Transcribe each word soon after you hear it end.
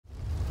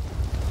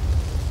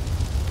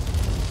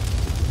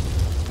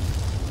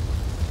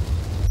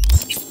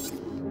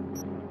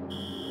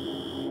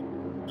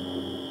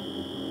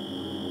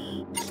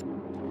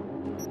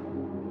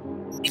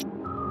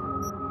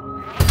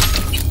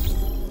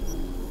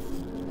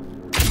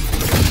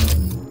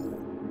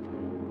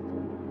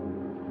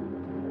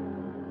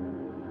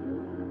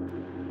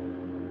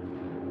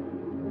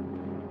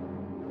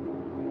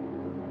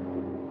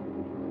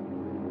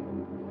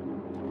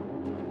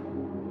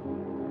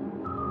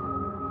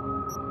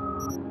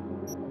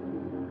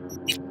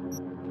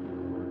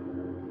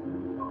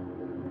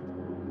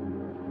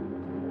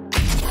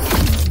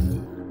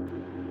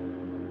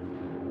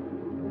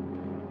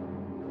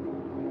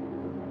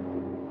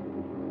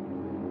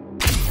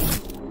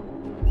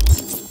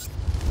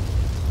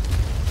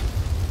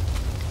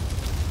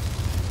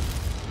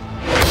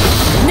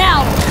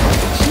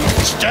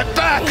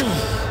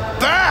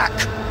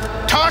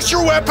Toss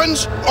your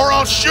weapons, or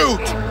I'll shoot!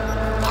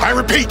 I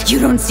repeat. You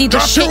don't see the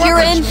shit you're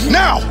in?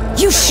 Now!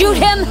 You shoot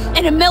him,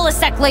 and a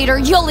millisecond later,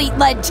 you'll eat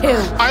lead too.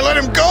 I let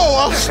him go,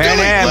 I'll still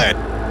eat lead.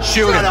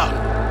 Shoot him. Up.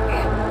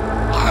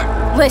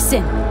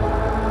 Listen,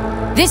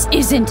 this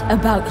isn't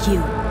about you.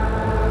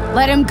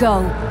 Let him go,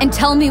 and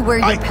tell me where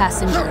your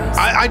passenger is.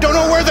 I don't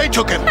know where they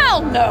took him.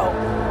 Hell no!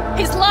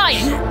 He's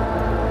lying.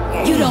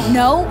 You don't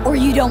know, or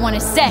you don't want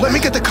to say. Let me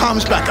get the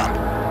comms back up.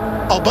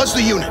 I'll buzz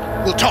the unit.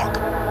 We'll talk.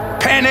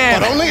 Pan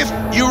Am! But only if...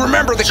 You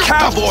remember the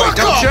cowboy,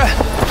 don't you?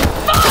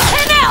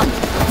 Pan Am!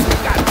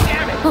 God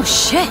damn it! Oh,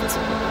 shit.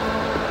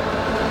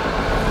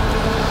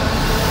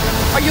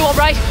 Are you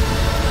alright?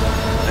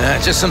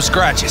 Just some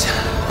scratches.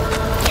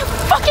 You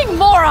fucking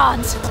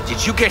morons!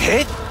 Did you get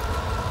hit?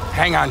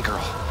 Hang on,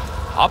 girl.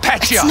 I'll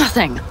patch you up. It's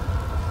nothing.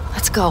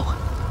 Let's go.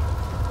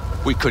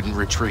 We couldn't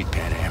retreat,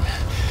 Pan Am.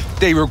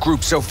 They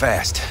regrouped so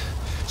fast.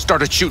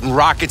 Started shooting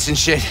rockets and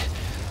shit.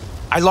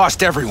 I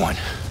lost everyone.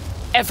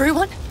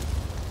 Everyone?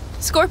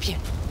 Scorpion,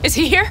 is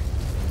he here?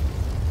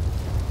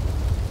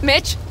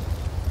 Mitch?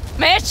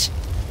 Mitch?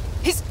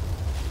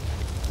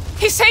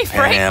 He's safe,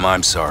 right? Pan Am,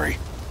 I'm sorry.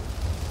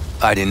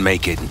 I didn't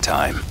make it in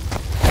time.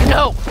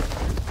 No!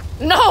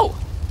 No!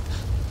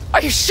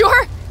 Are you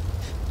sure?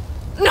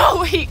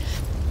 No,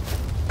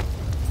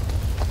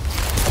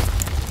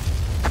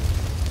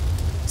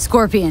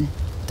 Scorpion,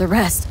 the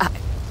rest,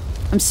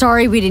 I'm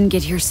sorry we didn't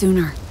get here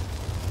sooner.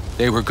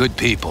 They were good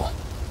people.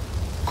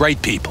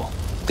 Great people.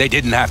 They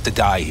didn't have to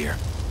die here.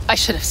 I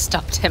should have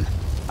stopped him.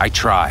 I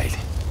tried.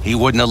 He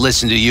wouldn't have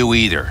listened to you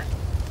either.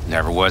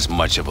 Never was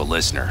much of a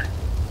listener.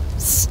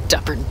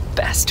 Stubborn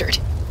bastard.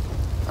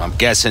 I'm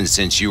guessing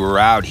since you were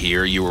out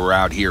here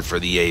for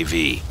the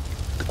AV.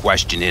 The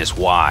question is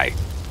why?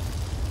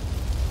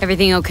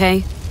 Everything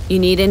okay? You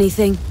need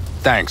anything?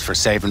 Thanks for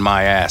saving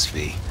my ass,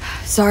 V.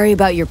 Sorry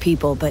about your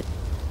people, but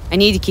I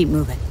need to keep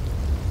moving.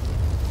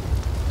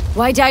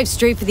 Why dive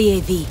straight for the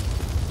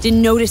AV?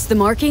 Didn't notice the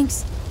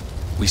markings?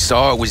 We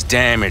saw it was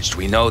damaged.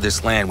 We know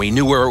this land. We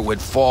knew where it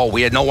would fall.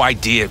 We had no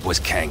idea it was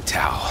Kang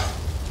Tao.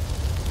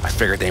 I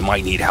figured they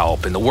might need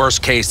help. In the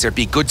worst case, there'd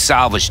be good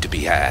salvage to be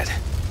had.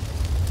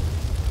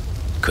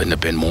 Couldn't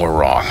have been more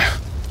wrong.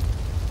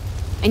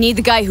 I need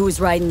the guy who was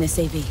riding this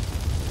AV.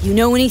 You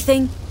know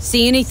anything?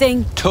 See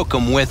anything? Took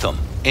him with him.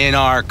 In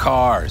our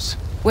cars.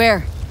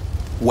 Where?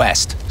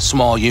 West.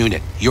 Small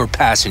unit. Your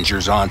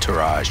passenger's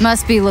entourage.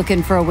 Must be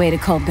looking for a way to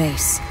call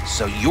base.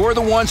 So you're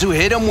the ones who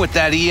hit him with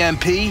that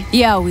EMP?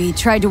 Yeah, we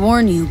tried to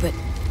warn you, but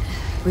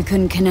we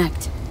couldn't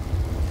connect.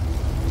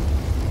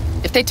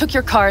 If they took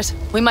your cars,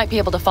 we might be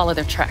able to follow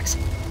their tracks.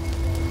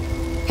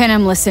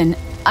 Panem, listen,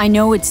 I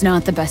know it's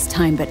not the best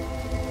time, but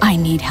I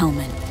need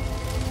Hellman.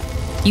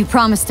 You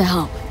promised to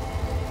help.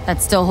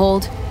 That still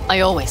hold?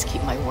 I always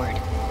keep my word.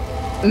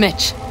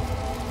 Mitch,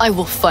 I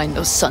will find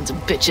those sons of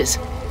bitches.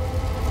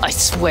 I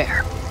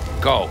swear.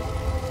 Go.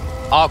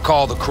 I'll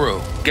call the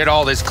crew. Get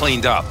all this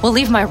cleaned up. We'll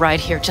leave my ride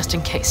here just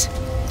in case.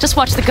 Just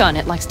watch the gun,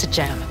 it likes to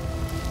jam.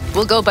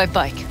 We'll go by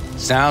bike.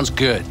 Sounds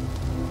good.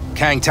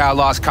 Kang Tao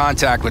lost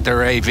contact with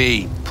their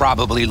AV.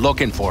 Probably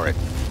looking for it.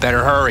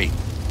 Better hurry.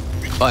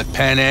 But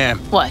Pan Am.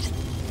 What?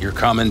 You're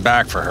coming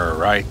back for her,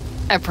 right?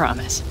 I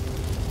promise.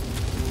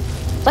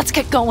 Let's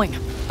get going,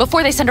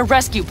 before they send a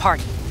rescue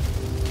party.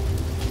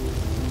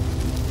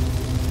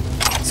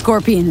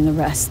 Scorpion and the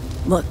rest.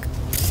 Look.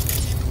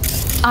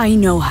 I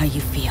know how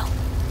you feel.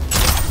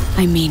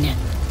 I mean it.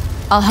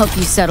 I'll help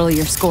you settle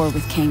your score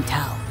with Kang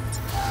Tao.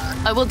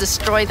 I will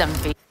destroy them,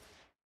 V.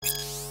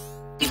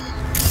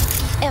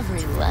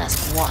 Every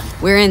last one.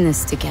 We're in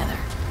this together.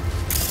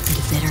 To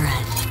the bitter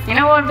end. You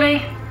know what,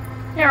 V?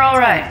 You're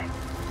alright.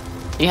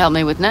 You helped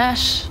me with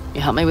Nash,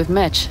 you helped me with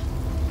Mitch.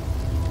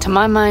 To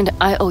my mind,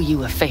 I owe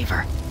you a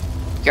favor.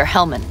 You're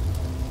Hellman.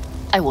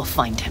 I will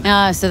find him.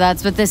 Ah, so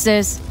that's what this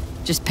is?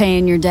 Just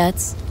paying your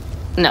debts?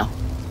 No.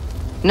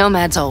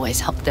 Nomads always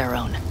help their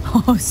own.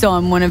 Oh, so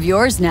I'm one of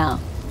yours now.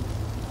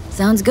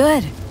 Sounds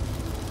good.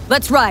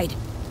 Let's ride.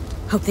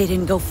 Hope they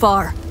didn't go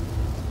far.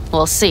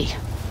 We'll see.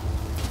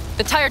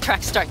 The tire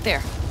tracks start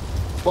there.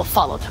 We'll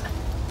follow them.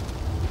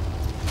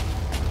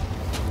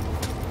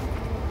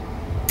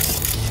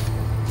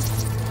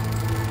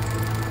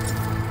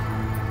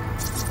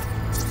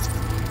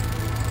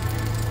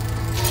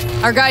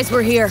 Our guys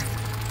were here.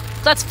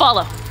 Let's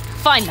follow.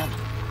 Find them.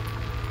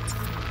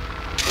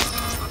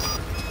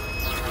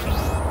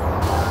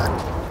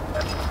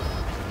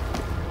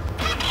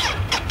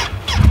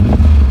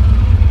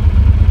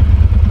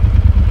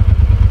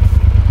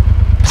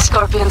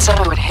 Scorpion said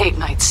I would hate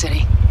Night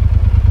City.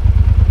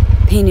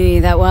 He knew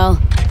you that well?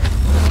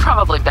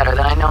 Probably better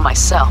than I know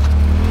myself.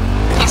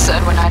 He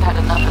said when I'd had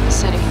enough of the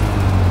city,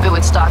 we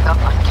would stock up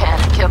on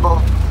canned kibble,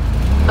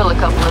 fill a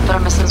couple of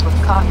thermoses with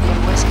coffee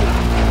and whiskey,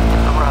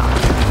 and the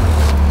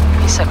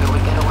road. He said we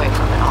would get away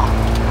from it all.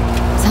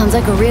 Sounds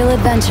like a real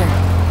adventure.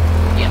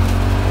 Yeah.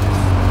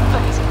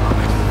 But he's a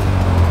moment.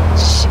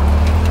 Shit.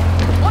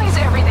 Why is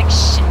everything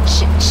shit?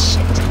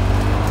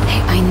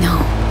 Hey, I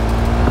know.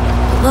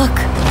 But look,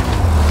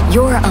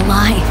 you're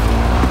alive.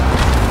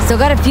 Still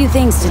got a few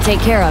things to take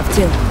care of,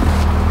 too.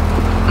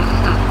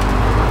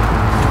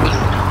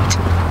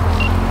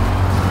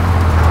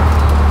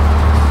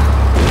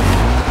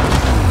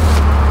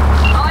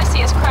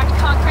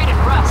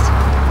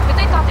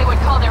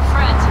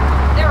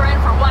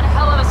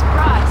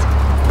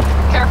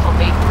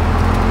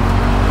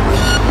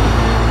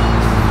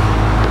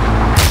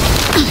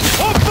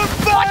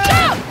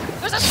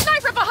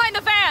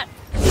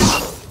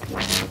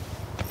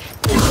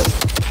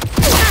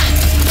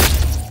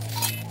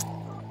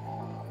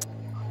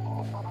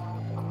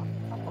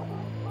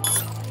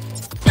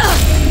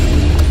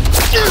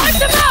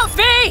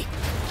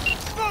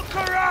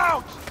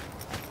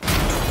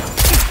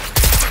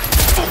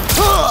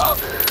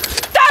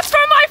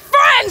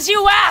 guns,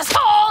 you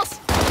assholes!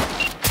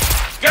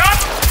 Get up!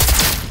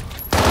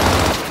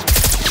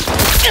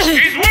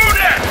 He's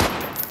wounded!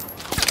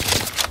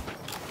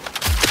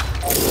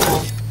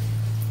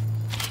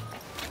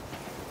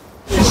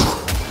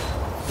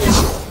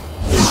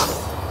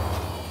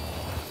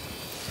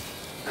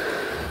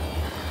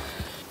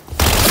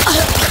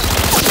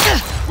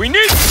 We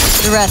need...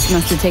 The rest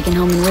must have taken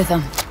Hellman with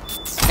them.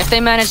 If they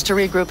manage to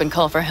regroup and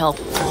call for help,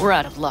 we're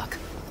out of luck.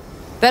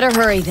 Better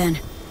hurry, then.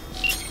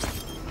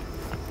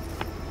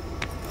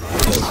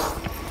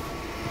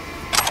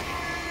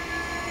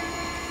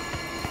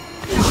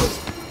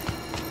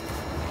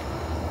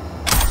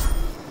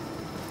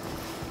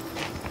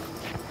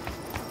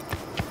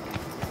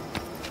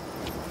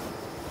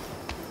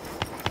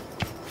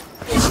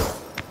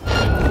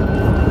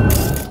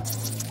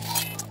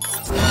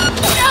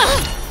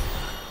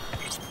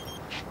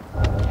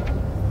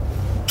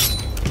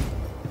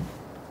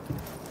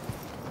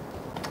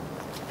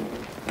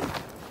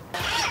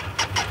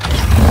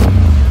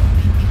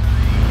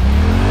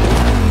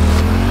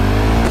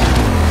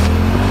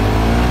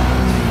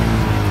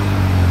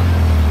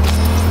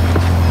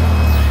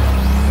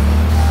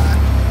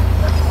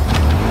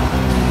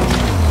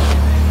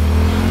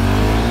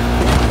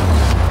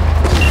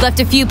 Left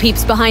a few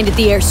peeps behind at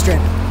the airstrip.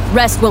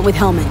 Rest went with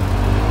Hellman.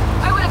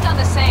 I would have done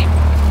the same.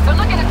 They're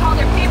looking to call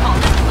their people.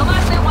 The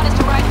last they want is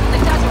to ride through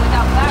the desert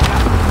without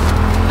backup.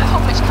 I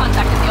hope Mitch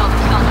contacted the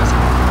Alder Countess.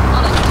 All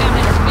that damn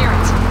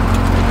interference.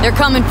 They're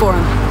coming for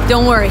him.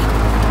 Don't worry.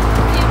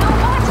 You know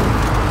what?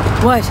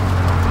 What?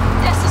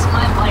 This is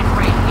my life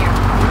right here.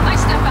 I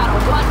step out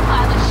of one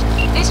pile of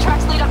shit. These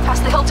tracks lead up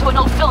past the hill to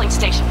an old filling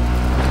station.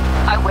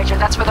 I wager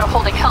that's where they're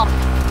holding Hellman.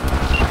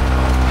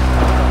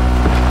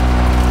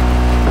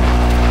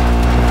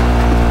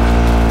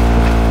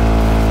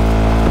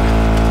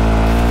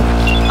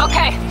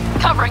 Okay,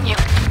 covering you.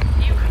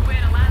 You could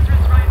win a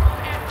Lazarus rifle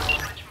and so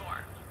much more.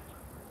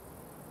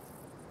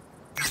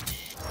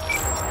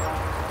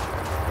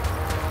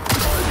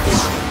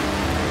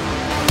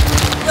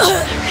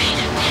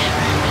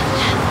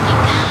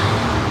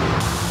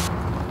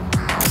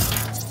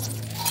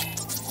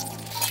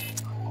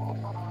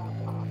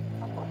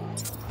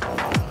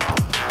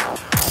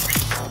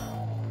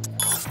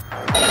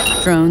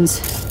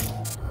 Drones.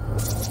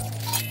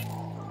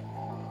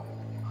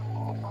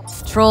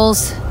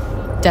 Trolls.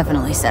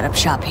 Definitely set up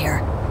shop here.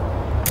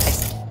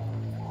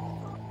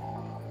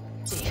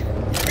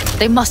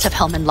 They must have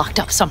Hellman locked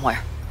up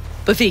somewhere.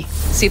 But V,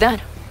 see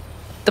that?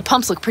 The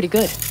pumps look pretty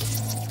good.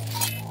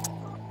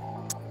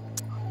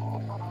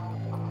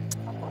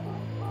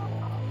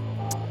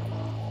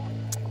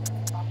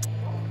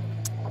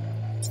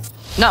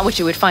 Not what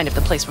you would find if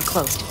the place were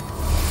closed.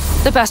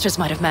 The bastards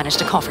might have managed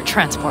to call for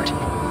transport.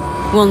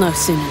 We'll know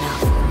soon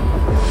enough.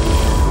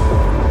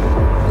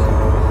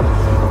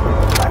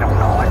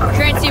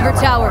 Transceiver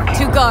tower,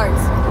 2 guards.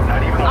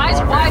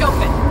 Eyes wide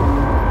open.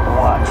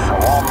 What, so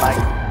all night?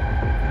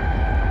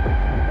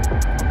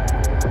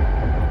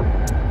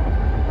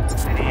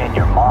 City and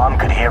your mom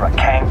could hear a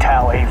Kang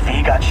Tao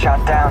AV got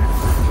shot down?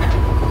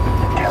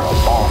 Tear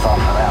her balls off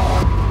for that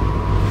one.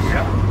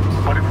 Yeah,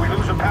 but if we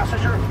lose a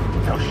passenger,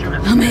 they'll shoot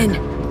us. I'm in.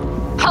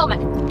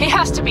 Hellman, he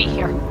has to be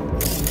here.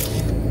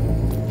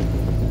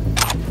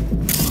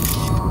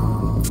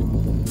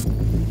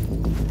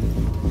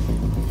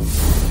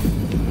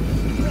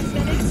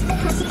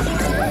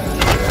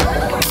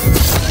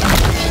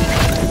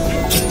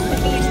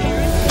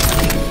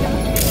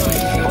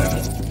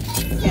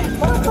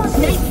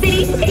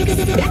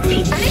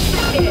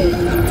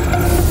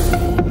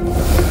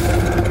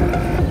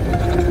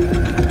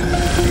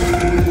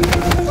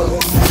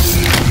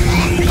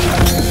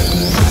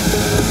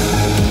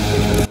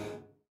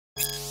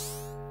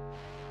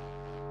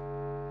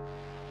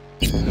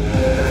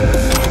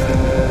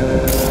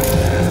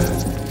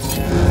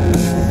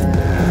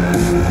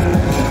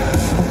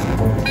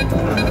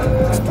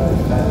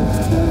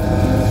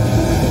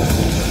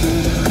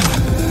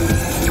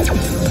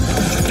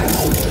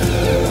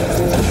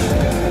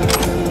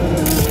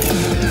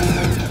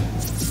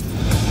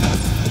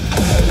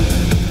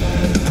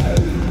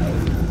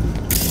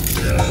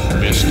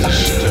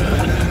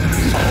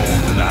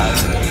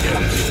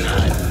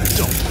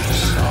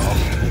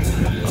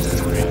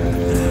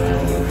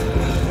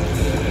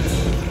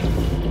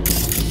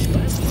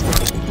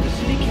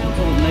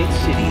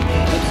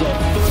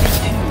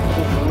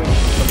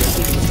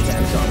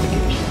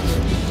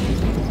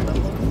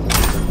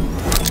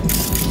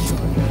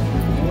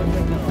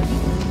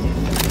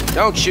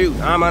 Don't shoot,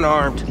 I'm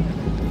unarmed.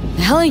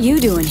 The hell are you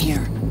doing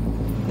here?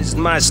 This is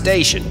my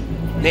station.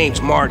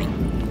 Name's Marty.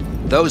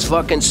 Those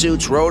fucking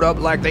suits rode up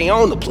like they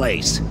own the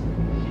place.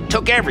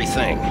 Took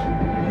everything.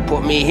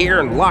 Put me here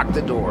and locked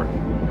the door.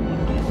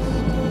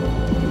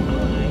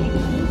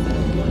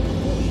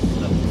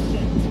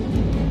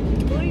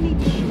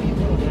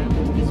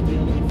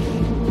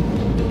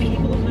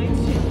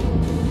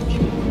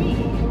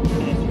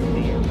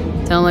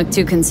 Don't look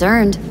too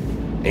concerned.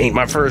 Ain't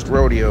my first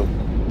rodeo.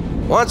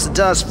 Once the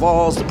dust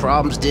falls, the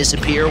problems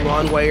disappear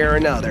one way or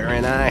another,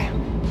 and I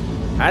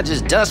I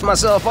just dust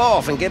myself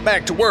off and get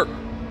back to work.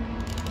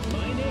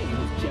 My name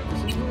is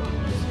Jefferson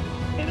Morales,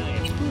 and I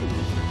approve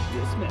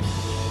this message.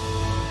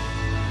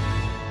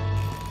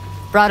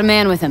 Brought a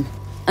man with him.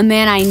 A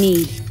man I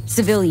need.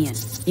 Civilian.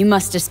 You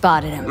must have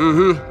spotted him.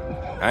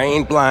 Mm-hmm. I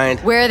ain't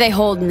blind. Where are they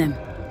holding him?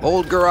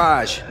 Old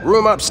garage.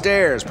 Room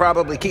upstairs.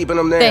 Probably keeping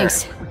him there.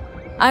 Thanks.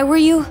 I were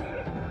you,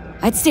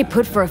 I'd stay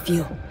put for a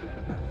few.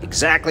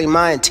 Exactly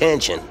my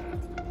intention.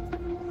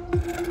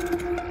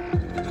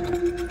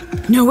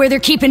 Know where they're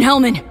keeping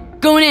Hellman.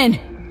 Going in.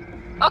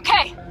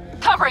 Okay,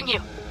 covering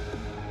you.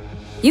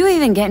 You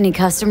even get any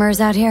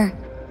customers out here?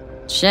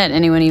 Shit,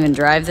 anyone even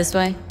drive this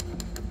way?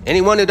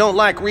 Anyone who don't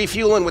like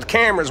refueling with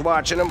cameras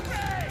watching them.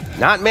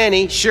 Not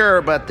many,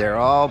 sure, but they're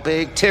all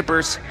big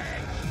tippers.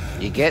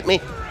 You get me?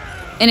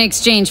 In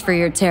exchange for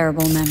your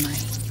terrible memory.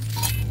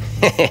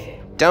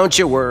 Don't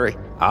you worry.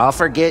 I'll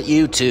forget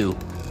you too. I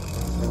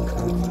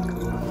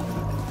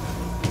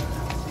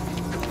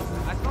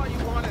thought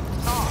you wanted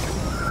to talk.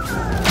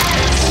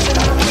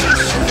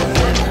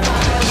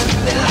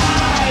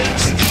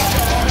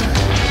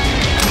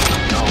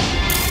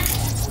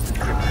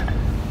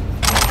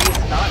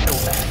 It's not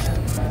nomad.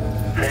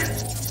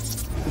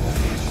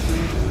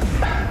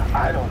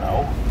 I don't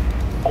know.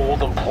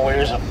 Old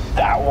employers of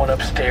that one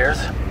upstairs?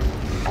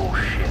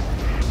 Bullshit.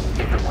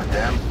 If it were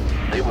them,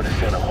 they would have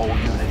sent a whole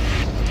unit.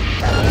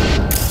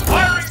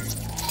 Firing!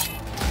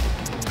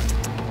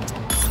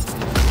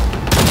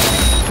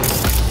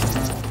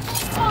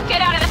 Oh,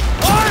 get out of this.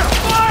 Fire!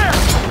 Fire!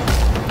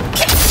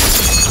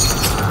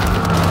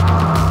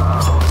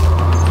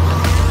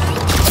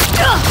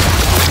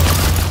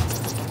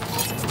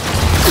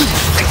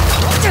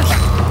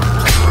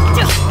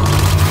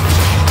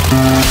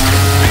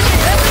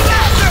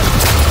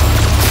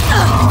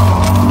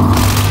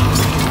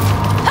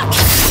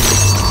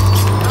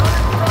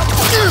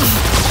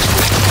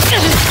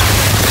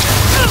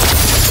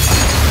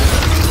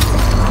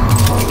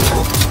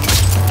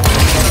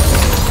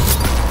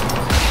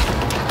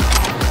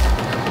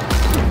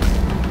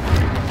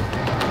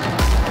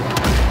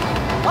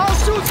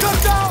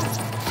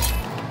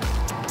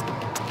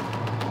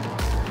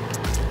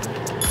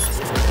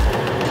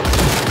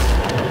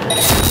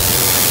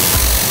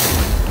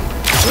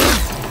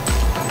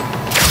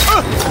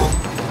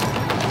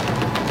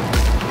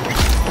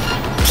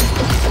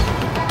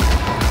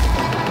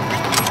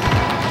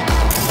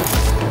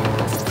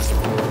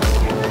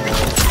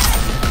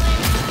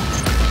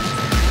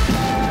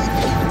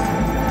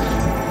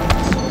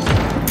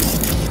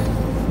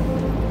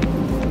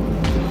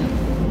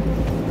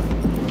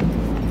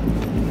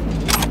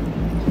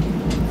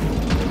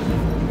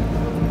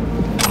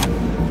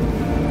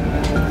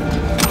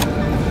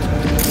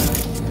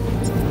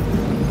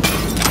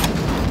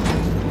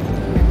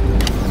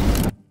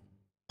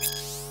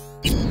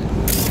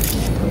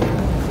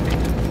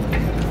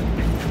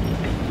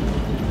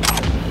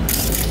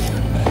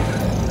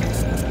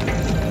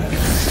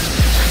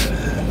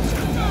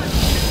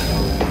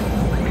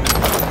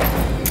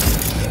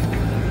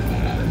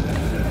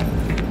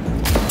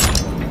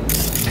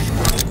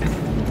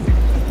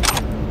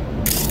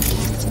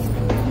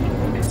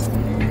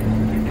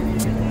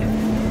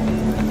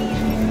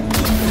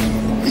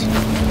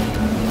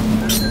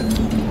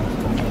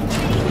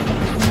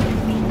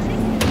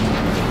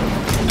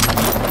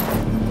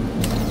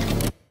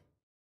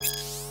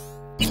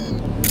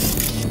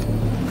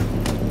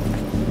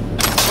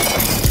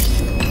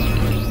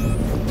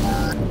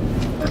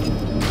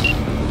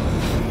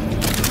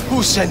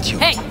 Who sent you?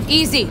 Hey,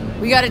 easy.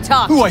 We gotta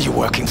talk. Who are you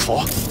working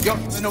for? You're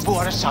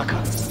Nobu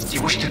Arasaka. Do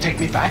you wish to take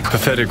me back?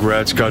 Pathetic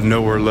rat's got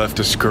nowhere left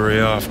to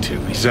scurry off to.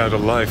 He's out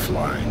of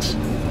lifelines.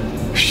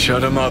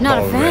 Shut him up Not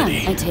already.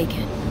 a fan, I take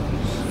it.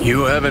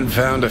 You haven't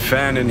found a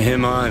fan in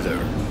him either.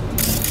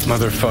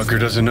 Motherfucker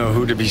doesn't know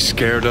who to be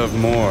scared of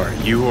more,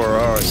 you or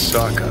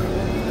Arasaka.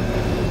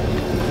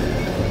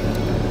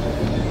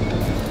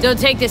 Don't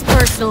take this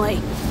personally.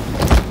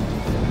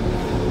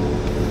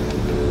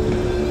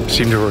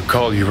 Seem to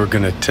recall you were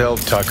gonna tell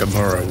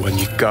Takamura when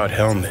you got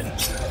Hellman.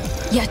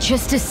 Yeah,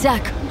 just a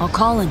sec. I'll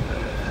call him.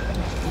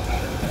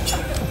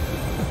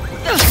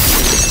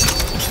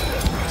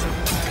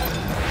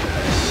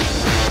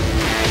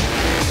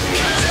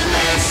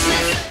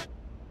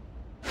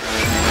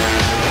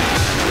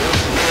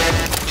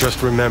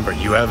 Just remember,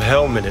 you have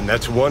Hellman and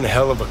that's one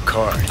hell of a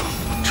card.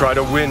 Try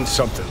to win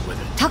something with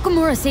it.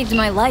 Takamura saved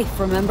my life,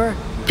 remember?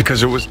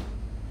 Because it was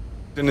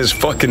in his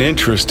fucking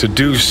interest to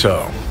do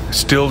so.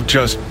 Still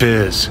just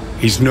biz.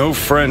 He's no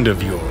friend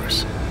of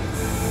yours.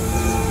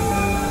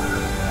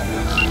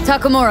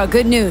 Takamura,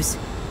 good news.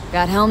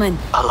 Got Hellman.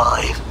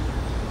 Alive.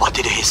 What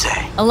did he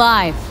say?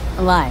 Alive.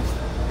 Alive.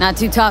 Not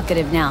too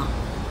talkative now.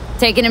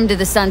 Taking him to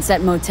the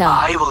Sunset Motel.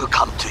 I will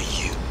come to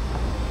you.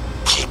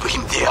 Keep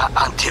him there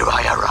until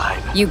I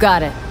arrive. You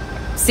got it.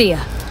 See ya.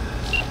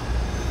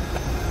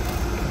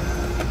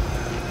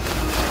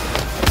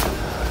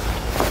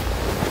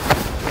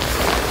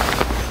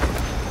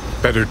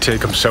 Better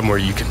take him somewhere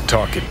you can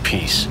talk in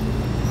peace.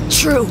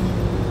 True.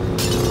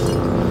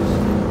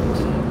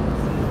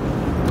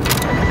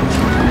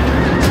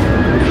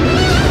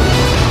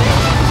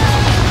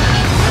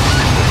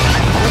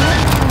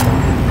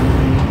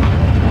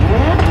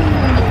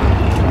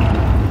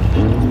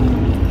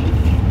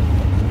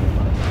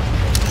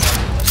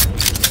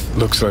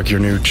 Looks like your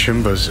new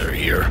Chimbas are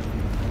here.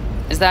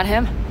 Is that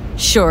him?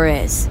 Sure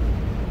is.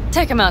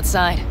 Take him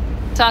outside.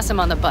 Toss him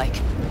on the bike.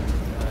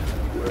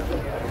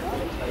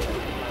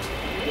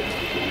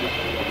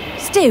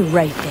 Stay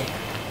right there.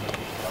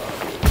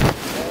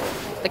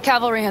 The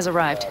cavalry has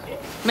arrived.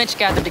 Mitch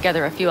gathered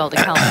together a few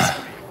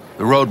Aldecalans.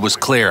 The road was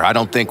clear. I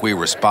don't think we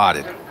were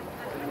spotted.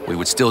 We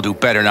would still do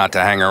better not to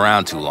hang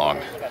around too long.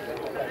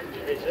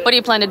 What do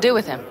you plan to do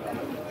with him?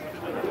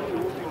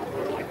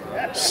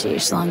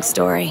 Sheesh, long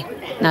story.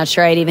 Not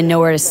sure I'd even know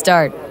where to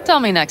start. Tell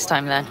me next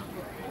time, then.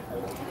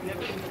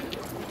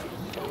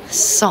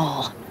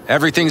 Saul.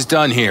 Everything's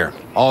done here.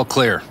 All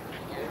clear.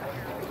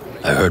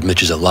 I heard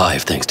Mitch is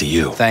alive thanks to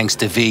you. Thanks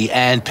to V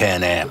and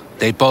Pan Am.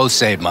 They both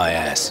saved my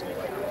ass.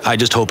 I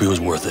just hope he was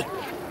worth it.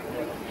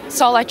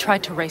 Saul, I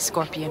tried to raise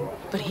Scorpion,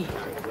 but he...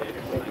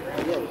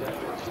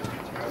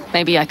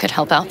 Maybe I could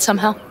help out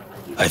somehow?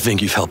 I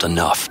think you've helped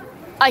enough.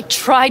 I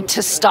tried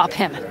to stop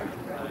him.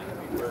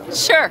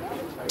 Sure.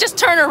 Just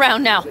turn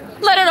around now.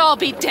 Let it all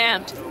be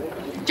damned.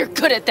 You're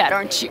good at that,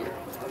 aren't you?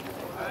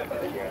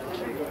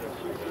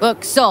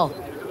 Look, Saul,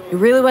 it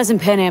really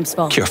wasn't Pan Am's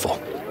fault.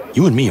 Careful.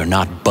 You and me are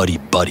not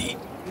buddy-buddy.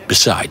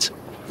 Besides,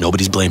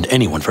 nobody's blamed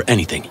anyone for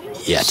anything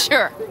yet.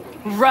 Sure.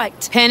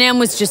 Right. Pan Am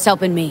was just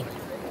helping me.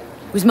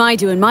 It was my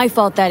doing, my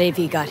fault that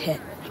AV got hit.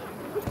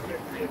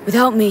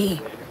 Without me,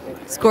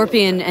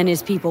 Scorpion and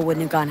his people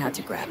wouldn't have gone out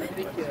to grab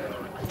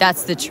it.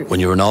 That's the truth. When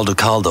you're an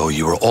Aldecaldo,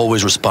 you are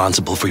always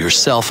responsible for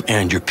yourself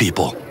and your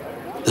people.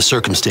 The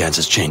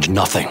circumstances change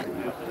nothing.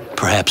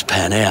 Perhaps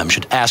Pan Am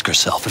should ask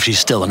herself if she's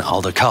still an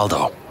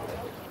Aldecaldo.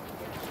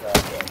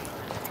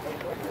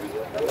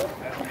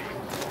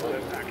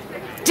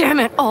 Damn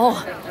it all.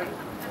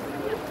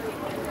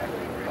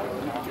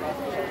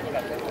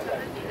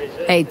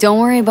 Hey, don't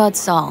worry about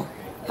Saul.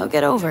 He'll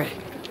get over it.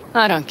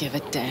 I don't give a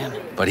damn.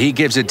 But he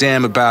gives a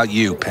damn about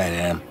you, Pan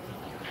Am.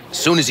 As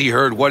soon as he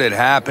heard what had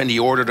happened, he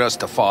ordered us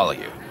to follow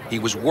you. He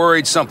was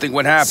worried something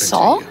would happen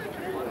Saul? to you.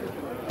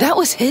 That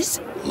was his?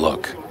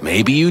 Look,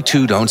 maybe you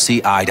two don't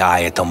see eye to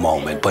eye at the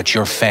moment, but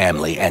you're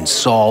family, and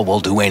Saul will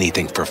do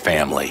anything for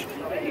family.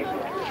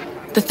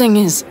 The thing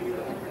is,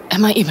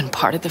 am I even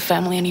part of the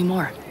family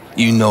anymore?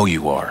 You know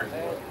you are.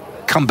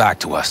 Come back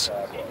to us.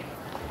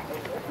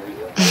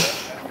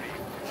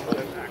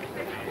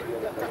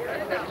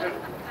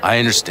 I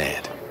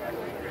understand.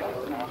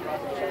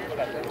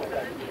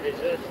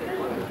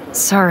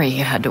 Sorry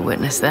you had to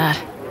witness that.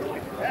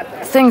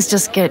 Things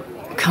just get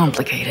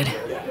complicated.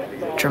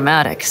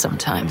 Dramatic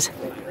sometimes.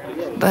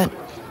 But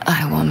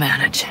I will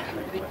manage.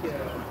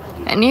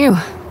 And you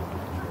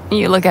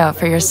look out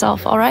for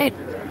yourself, all right?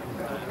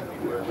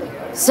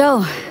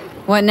 So,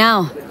 what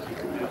now?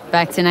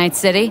 Back to Night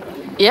City?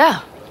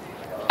 Yeah.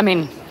 I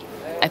mean,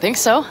 I think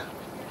so.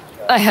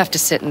 I have to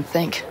sit and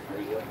think.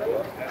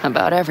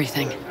 About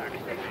everything.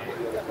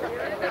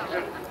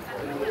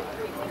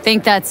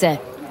 Think that's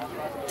it.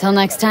 Till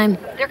next time?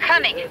 They're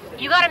coming.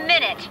 You got a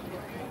minute.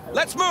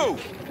 Let's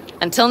move!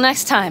 Until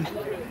next time.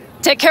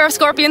 Take care of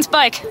Scorpion's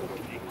bike.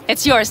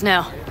 It's yours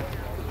now.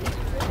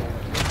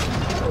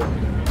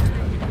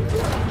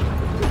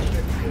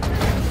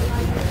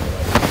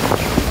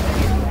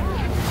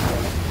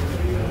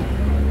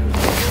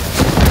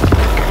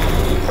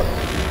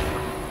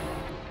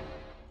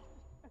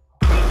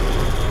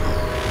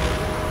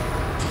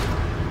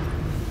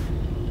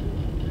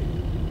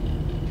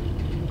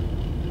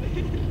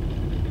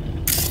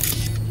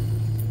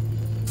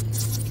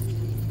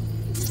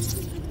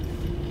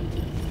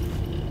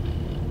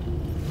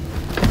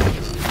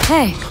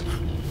 Hey.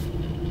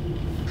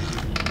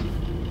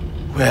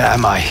 Where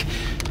am I?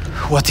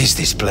 What is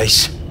this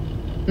place?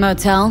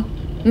 Motel?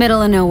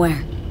 Middle of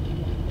nowhere.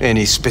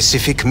 Any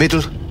specific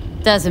middle?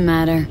 Doesn't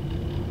matter.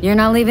 You're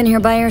not leaving here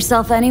by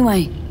yourself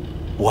anyway.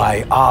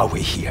 Why are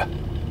we here?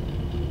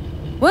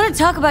 Want to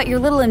talk about your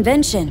little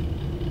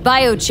invention?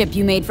 Biochip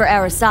you made for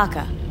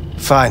Arasaka.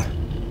 Fine.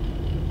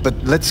 But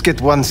let's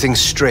get one thing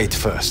straight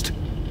first.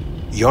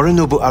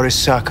 Yorinobu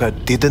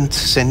Arasaka didn't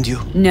send you?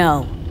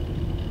 No.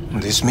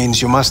 This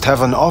means you must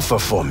have an offer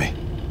for me.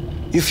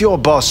 If your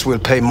boss will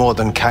pay more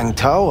than Kang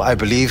Tao, I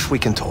believe we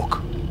can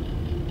talk.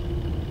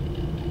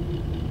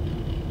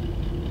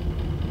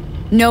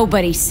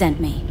 Nobody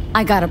sent me.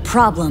 I got a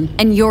problem,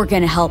 and you're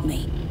gonna help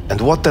me. And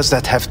what does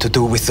that have to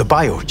do with the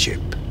biochip?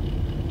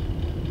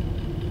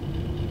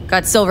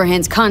 Got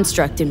Silverhand's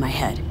construct in my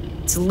head.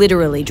 It's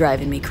literally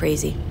driving me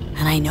crazy,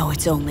 and I know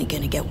it's only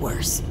gonna get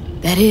worse.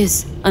 That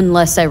is,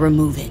 unless I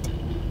remove it.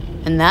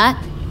 And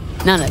that?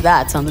 None of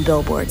that's on the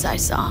billboards I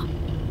saw.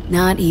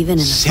 Not even in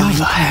the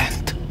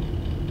Silverhand.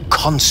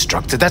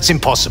 Construct, that's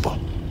impossible.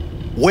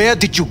 Where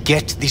did you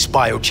get this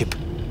biochip?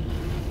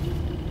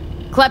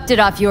 Klept it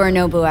off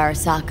Yorinobu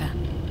Arasaka.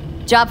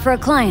 Job for a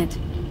client,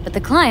 but the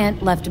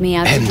client left me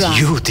out to dry. And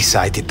you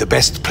decided the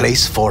best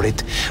place for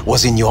it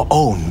was in your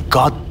own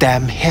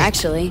goddamn head.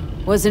 Actually,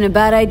 wasn't a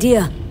bad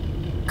idea.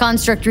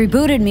 Construct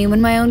rebooted me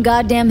when my own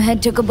goddamn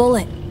head took a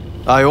bullet.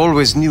 I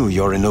always knew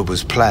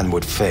Yorinobu's plan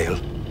would fail.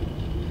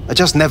 I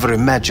just never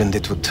imagined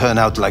it would turn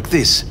out like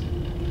this.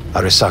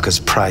 Arasaka's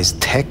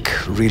prized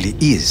tech really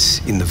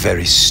is in the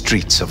very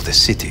streets of the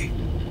city.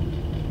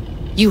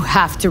 You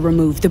have to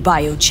remove the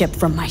biochip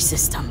from my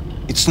system.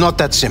 It's not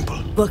that simple.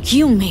 Look,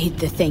 you made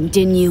the thing,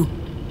 didn't you?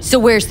 So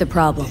where's the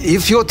problem?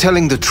 If you're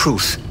telling the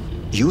truth,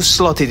 you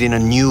slotted in a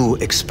new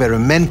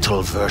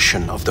experimental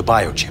version of the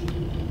biochip.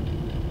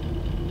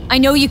 I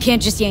know you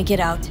can't just yank it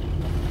out.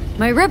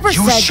 My Ripper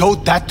said... You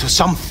showed that to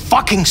some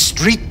fucking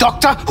street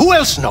doctor? Who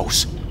else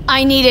knows?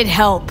 I needed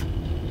help.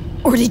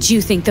 Or did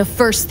you think the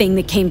first thing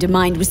that came to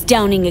mind was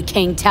downing a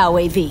Kang Tao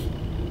AV?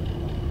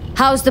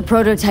 How's the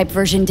prototype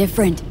version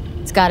different?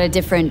 It's got a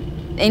different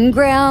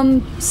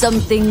engram,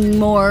 something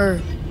more...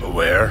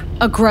 Where?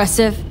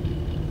 Aggressive.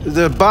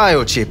 The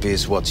biochip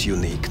is what's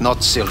unique, not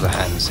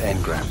Silverhand's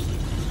engram.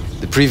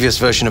 The previous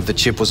version of the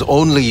chip was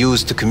only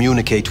used to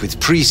communicate with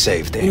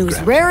pre-saved engrams. It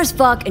was rare as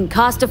fuck and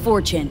cost a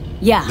fortune.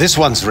 Yeah. This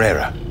one's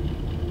rarer.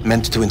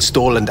 Meant to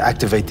install and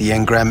activate the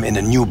engram in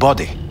a new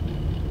body.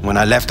 When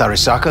I left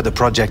Arasaka, the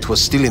project was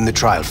still in the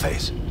trial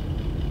phase.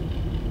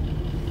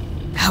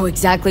 How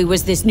exactly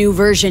was this new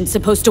version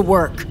supposed to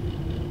work?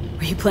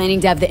 Were you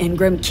planning to have the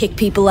engram kick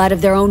people out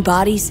of their own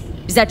bodies?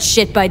 Is that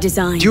shit by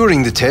design?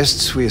 During the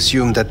tests, we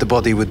assumed that the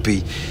body would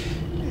be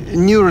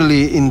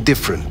neurally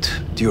indifferent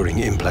during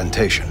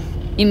implantation.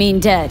 You mean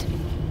dead?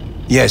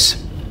 Yes,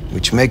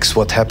 which makes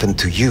what happened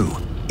to you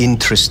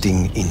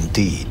interesting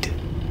indeed.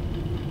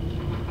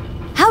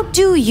 How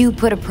do you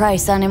put a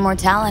price on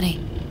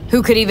immortality?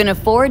 Who could even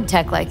afford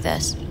tech like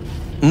this?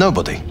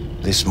 Nobody.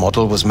 This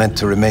model was meant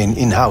to remain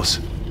in-house.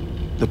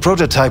 The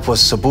prototype was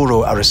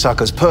Saburo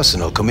Arasaka's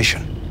personal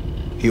commission.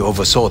 He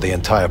oversaw the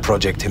entire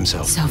project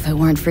himself. So if it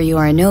weren't for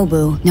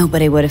Yorinobu,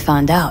 nobody would have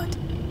found out.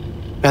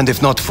 And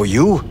if not for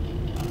you,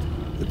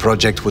 the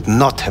project would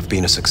not have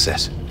been a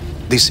success.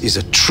 This is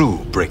a true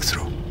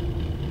breakthrough.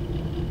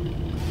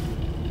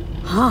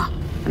 Huh.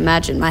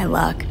 Imagine my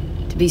luck.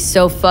 To be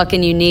so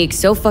fucking unique,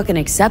 so fucking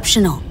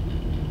exceptional.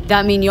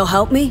 That mean you'll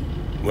help me?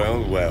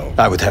 Well, well.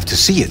 I would have to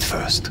see it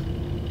first.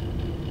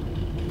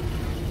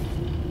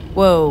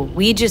 Whoa,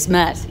 we just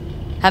met.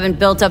 Haven't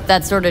built up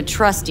that sort of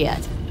trust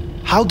yet.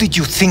 How did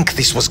you think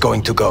this was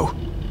going to go?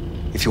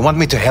 If you want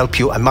me to help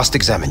you, I must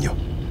examine you.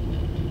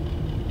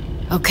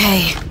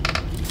 Okay.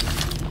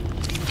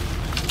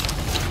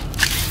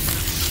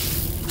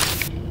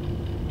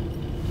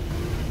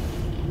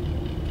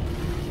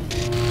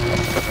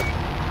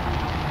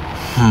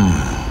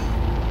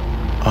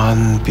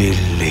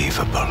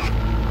 Unbelievable.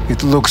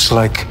 It looks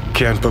like...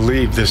 Can't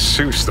believe this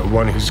suit's the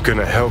one who's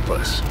gonna help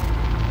us.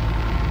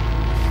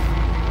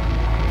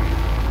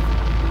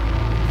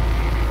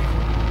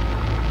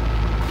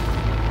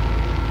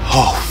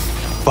 Oh,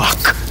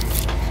 fuck.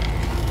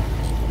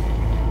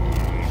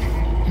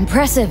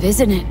 Impressive,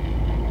 isn't it?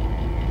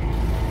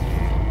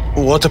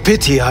 What a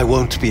pity I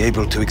won't be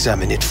able to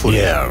examine it fully.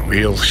 Yeah,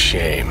 real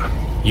shame.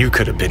 You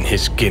could have been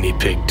his guinea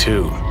pig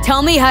too.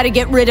 Tell me how to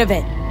get rid of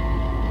it.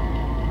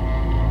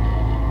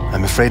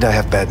 I'm afraid I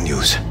have bad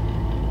news.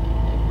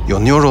 Your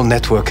neural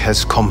network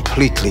has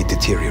completely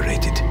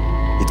deteriorated.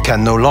 It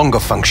can no longer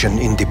function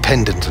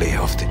independently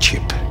of the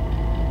chip.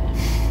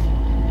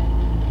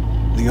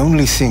 The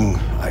only thing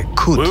I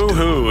could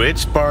Woohoo,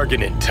 it's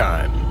bargaining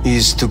time.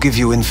 is to give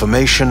you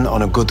information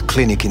on a good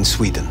clinic in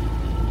Sweden.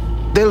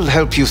 They'll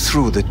help you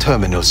through the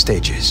terminal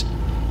stages.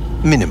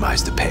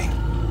 Minimize the pain.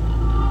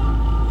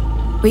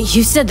 Wait,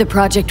 you said the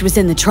project was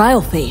in the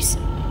trial phase.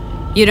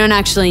 You don't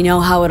actually know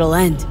how it'll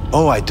end.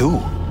 Oh, I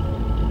do.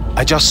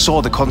 I just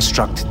saw the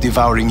construct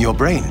devouring your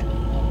brain.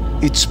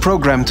 It's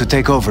programmed to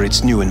take over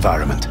its new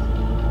environment.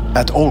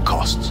 At all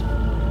costs.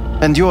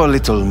 And your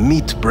little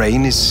meat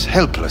brain is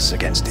helpless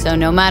against it. So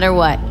no matter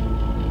what,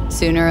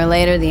 sooner or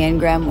later the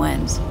engram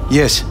wins.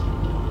 Yes.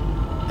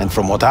 And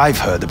from what I've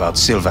heard about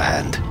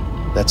Silverhand,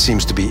 that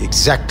seems to be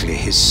exactly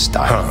his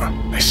style.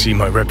 Huh. I see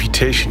my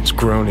reputation's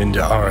grown into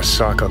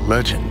Arasaka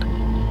legend.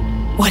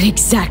 What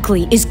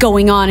exactly is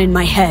going on in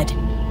my head?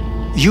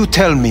 You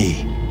tell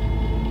me,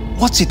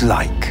 what's it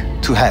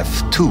like to have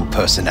two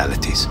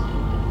personalities?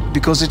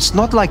 Because it's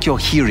not like you're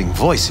hearing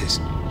voices.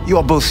 You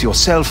are both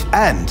yourself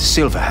and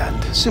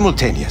Silverhand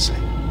simultaneously.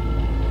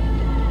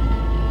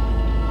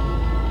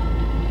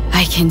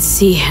 I can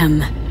see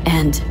him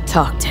and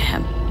talk to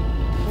him.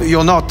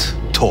 You're not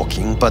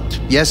talking, but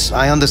yes,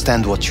 I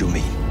understand what you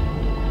mean.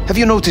 Have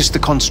you noticed the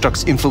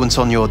construct's influence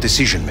on your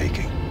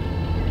decision-making?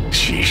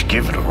 Sheesh,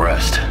 give it a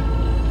rest.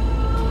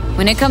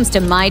 When it comes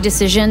to my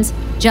decisions,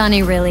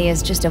 Johnny really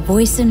is just a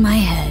voice in my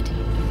head.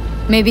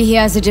 Maybe he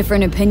has a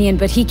different opinion,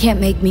 but he can't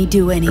make me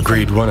do anything.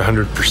 Agreed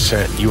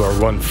 100%. You are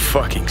one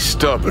fucking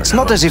stubborn. It's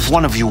not as if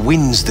one of you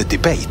wins the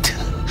debate.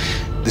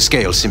 The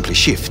scale simply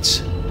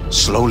shifts,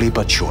 slowly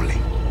but surely.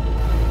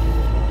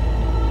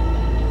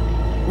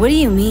 What do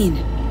you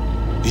mean?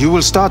 You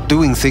will start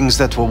doing things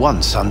that were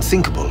once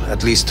unthinkable,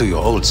 at least to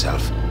your old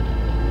self.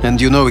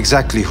 And you know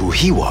exactly who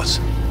he was.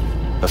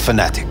 A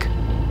fanatic,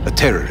 a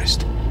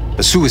terrorist,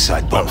 a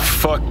suicide bomber. Oh,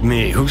 fuck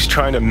me. Who's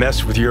trying to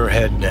mess with your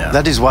head now?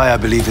 That is why I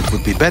believe it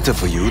would be better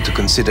for you to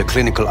consider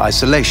clinical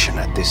isolation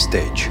at this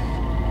stage.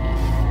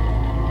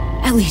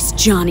 At least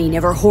Johnny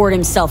never whored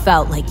himself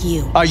out like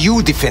you. Are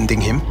you defending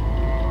him?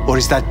 Or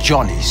is that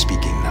Johnny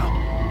speaking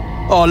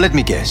now? Oh, let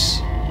me guess.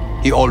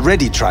 He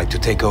already tried to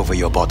take over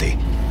your body.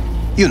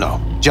 You know,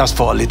 just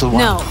for a little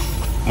while.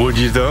 No. Would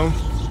you, though?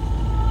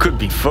 Could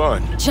be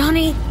fun.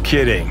 Johnny?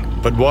 Kidding.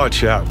 But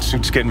watch out.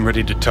 Suit's getting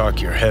ready to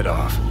talk your head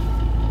off.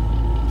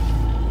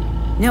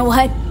 Know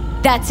what?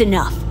 That's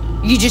enough.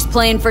 You just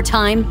playing for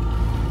time?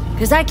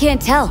 Because I can't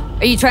tell.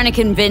 Are you trying to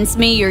convince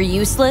me you're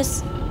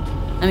useless?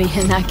 I mean,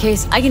 in that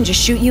case, I can just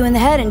shoot you in the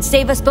head and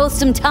save us both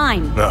some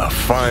time. Ah,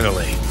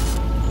 finally.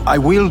 I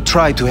will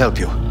try to help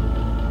you.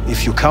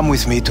 If you come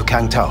with me to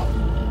Kangtao.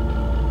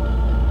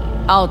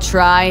 I'll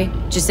try,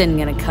 just isn't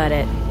gonna cut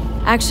it.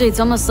 Actually, it's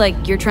almost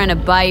like you're trying to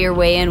buy your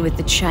way in with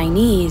the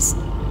Chinese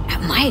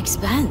at my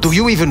expense. Do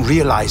you even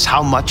realize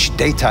how much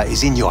data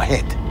is in your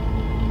head?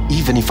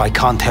 Even if I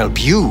can't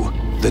help you,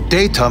 the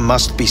data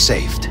must be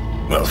saved.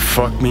 Well,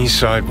 fuck me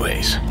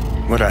sideways.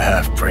 What a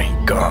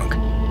half-brained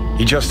gonk.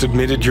 He just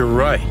admitted you're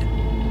right.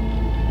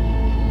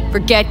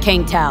 Forget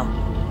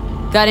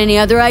Kangtao. Got any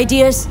other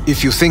ideas?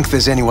 If you think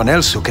there's anyone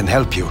else who can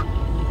help you,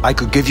 I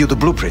could give you the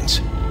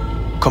blueprints.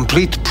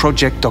 Complete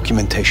project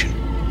documentation.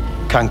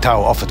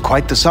 Kangtao offered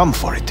quite the sum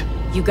for it.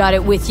 You got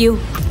it with you?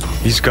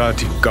 He's got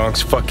to.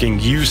 Gonk's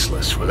fucking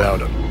useless without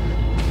him.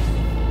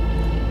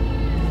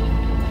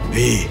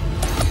 Hey,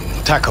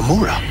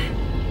 Takamura.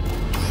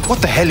 What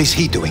the hell is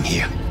he doing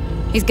here?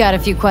 He's got a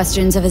few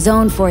questions of his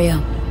own for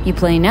you. You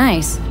play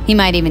nice, he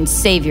might even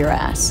save your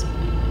ass.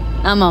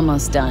 I'm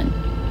almost done.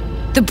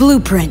 The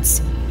blueprints.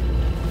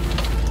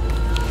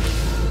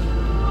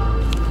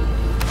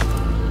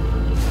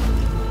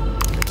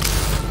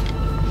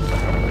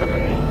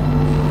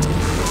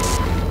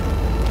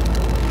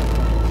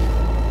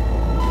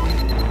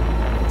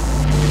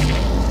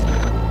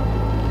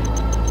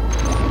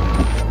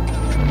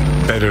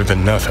 Better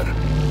than nothing.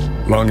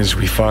 Long as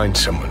we find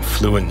someone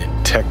fluent in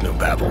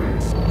technobabble.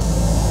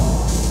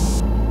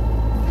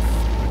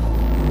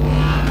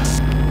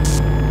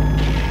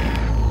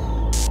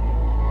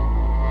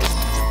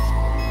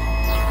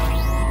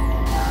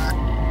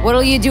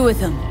 What'll you do with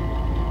him?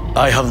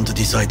 I haven't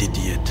decided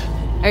yet.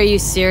 Are you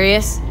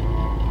serious?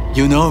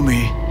 You know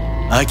me.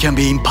 I can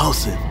be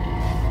impulsive.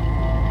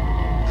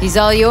 He's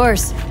all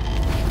yours.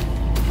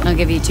 I'll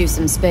give you two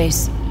some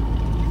space.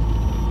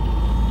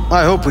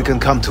 I hope we can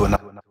come to an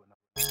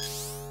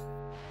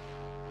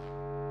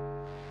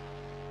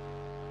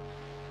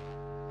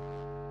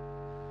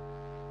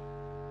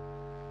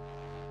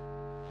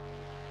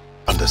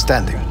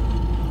understanding.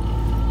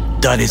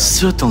 That is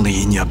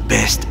certainly in your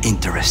best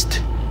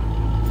interest.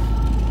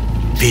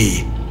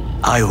 V,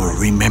 I will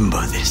remember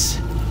this.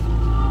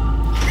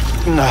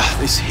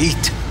 This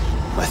heat.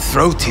 My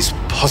throat is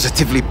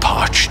positively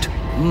parched.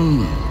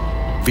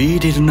 V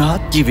did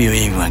not give you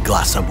even a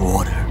glass of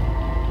water.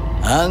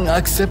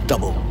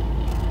 Unacceptable.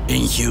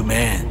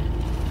 Inhumane.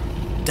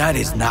 That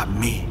is not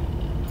me.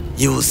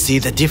 You will see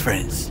the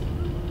difference.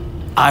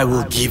 I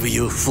will give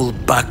you full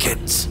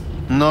buckets.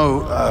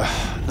 No,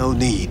 no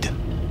need.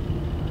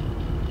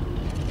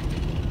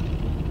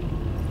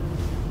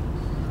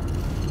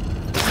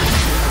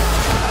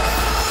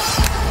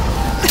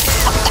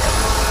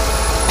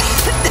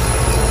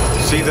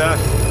 See that?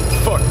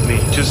 Fuck me,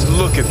 just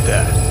look at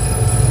that.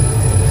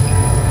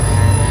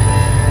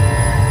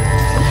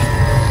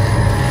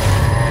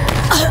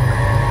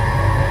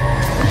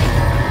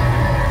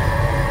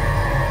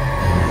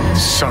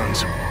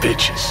 Sons of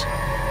bitches.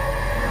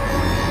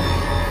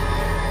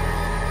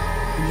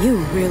 You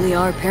really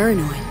are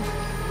paranoid.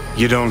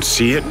 You don't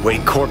see it? Way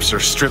corps are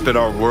stripping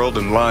our world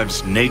and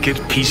lives naked,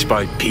 piece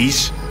by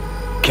piece?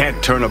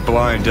 Can't turn a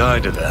blind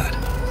eye to that.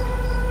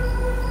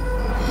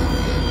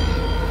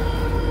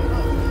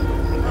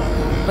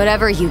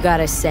 Whatever you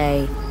gotta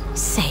say,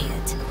 say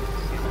it.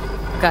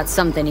 Got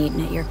something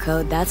eating at your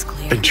code, that's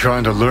clear. Been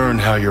trying to learn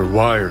how you're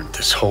wired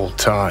this whole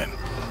time.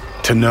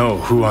 To know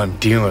who I'm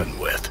dealing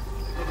with.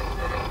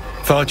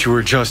 Thought you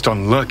were just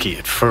unlucky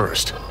at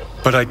first,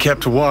 but I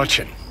kept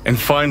watching and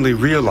finally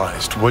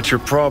realized what your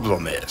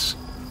problem is.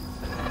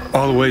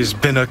 Always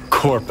been a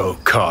Corpo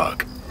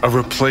cog, a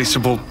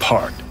replaceable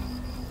part.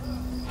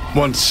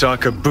 Once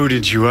Sokka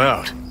booted you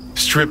out,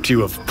 stripped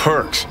you of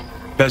perks,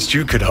 best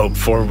you could hope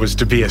for was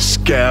to be a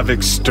scav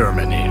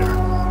exterminator.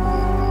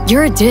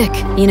 You're a dick,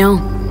 you know?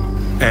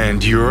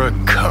 And you're a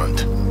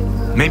cunt.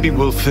 Maybe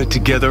we'll fit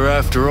together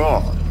after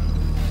all.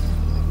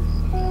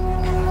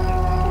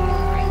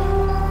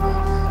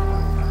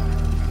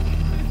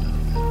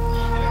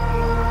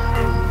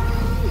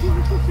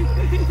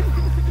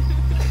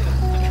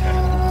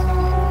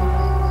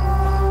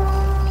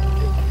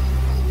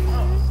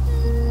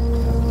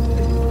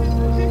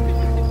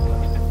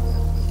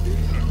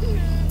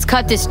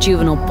 Cut this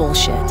juvenile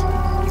bullshit.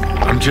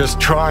 I'm just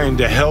trying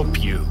to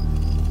help you.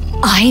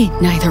 I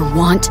neither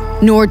want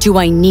nor do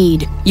I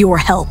need your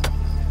help.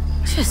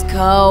 Just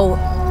go.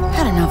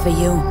 Had enough of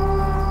you.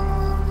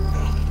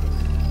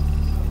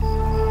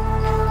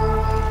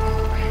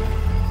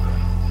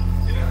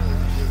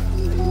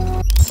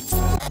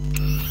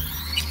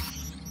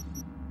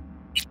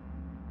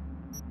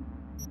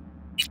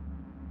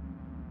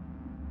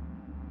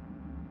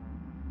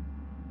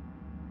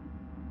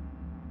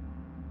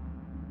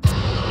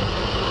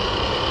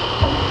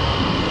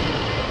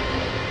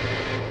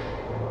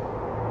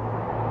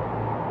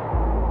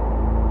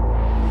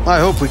 I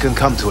hope we can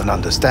come to an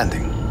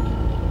understanding.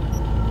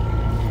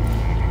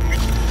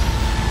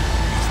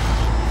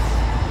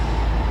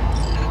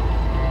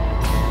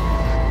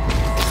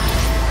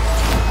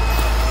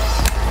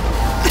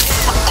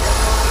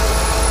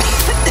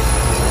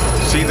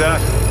 See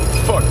that?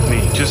 Fuck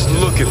me, just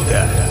look at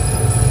that.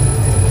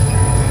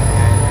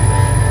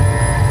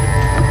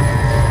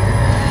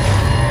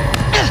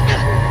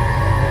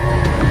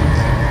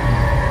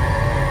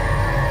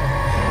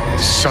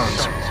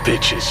 Sons of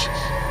bitches.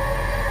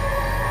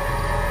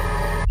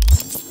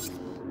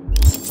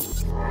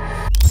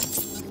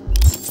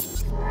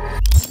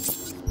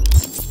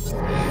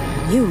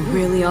 You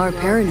really are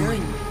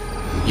paranoid.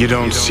 You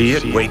don't see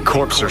it? Way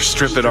Corps are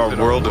stripping our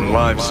world and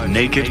lives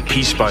naked,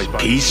 piece by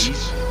piece?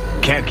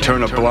 Can't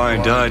turn a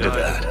blind eye to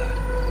that.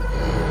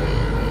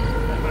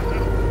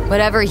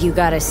 Whatever you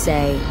gotta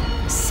say,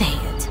 say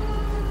it.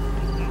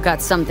 Got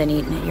something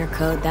eating at your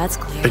code, that's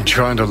clear. Been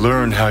trying to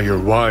learn how you're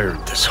wired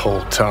this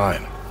whole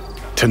time.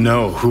 To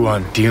know who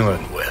I'm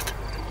dealing with.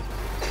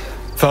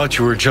 Thought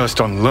you were just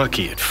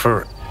unlucky at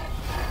first.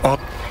 Oh,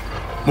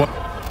 what?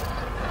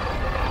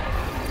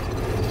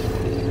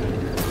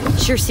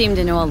 Sure seem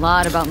to know a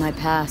lot about my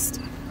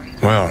past.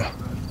 Well,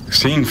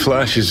 seen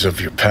flashes of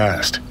your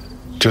past.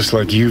 Just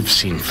like you've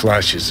seen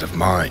flashes of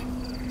mine.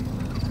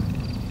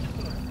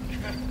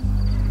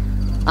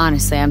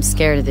 Honestly, I'm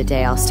scared of the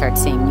day I'll start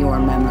seeing your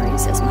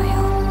memories as my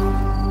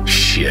own.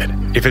 Shit.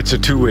 If it's a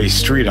two-way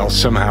street, I'll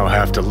somehow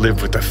have to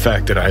live with the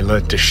fact that I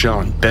let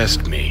Deshaun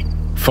best me.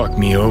 Fuck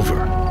me over.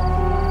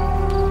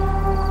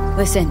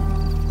 Listen,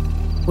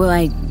 will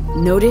I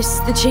notice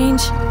the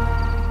change?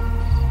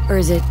 Or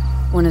is it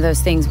one of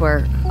those things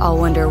where I'll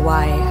wonder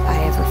why I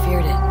ever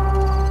feared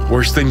it?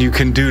 Worst thing you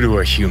can do to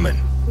a human.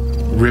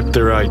 Rip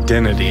their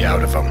identity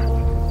out of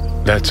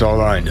them. That's all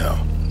I know.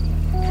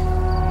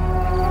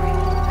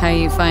 How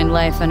you find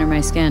life under my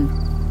skin?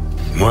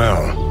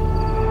 Well,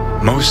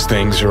 most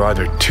things are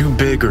either too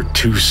big or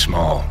too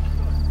small.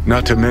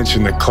 Not to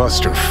mention the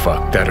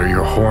clusterfuck that are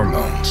your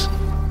hormones.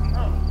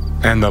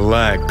 And the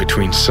lag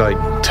between sight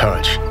and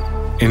touch.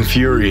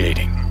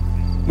 Infuriating.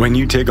 When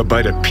you take a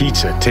bite of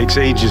pizza, it takes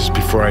ages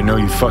before I know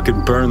you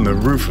fucking burn the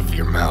roof of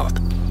your mouth.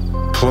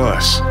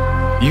 Plus,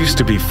 used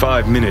to be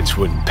 5 minutes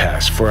wouldn't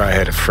pass before I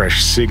had a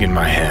fresh cig in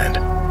my hand.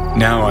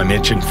 Now I'm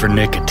itching for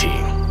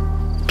nicotine.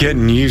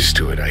 Getting used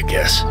to it, I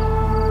guess.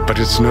 But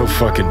it's no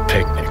fucking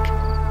picnic.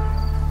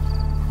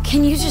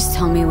 Can you just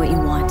tell me what you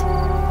want?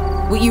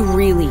 What you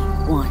really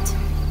want?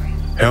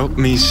 Help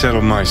me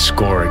settle my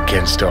score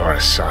against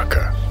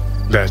Arasaka.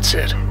 That's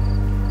it.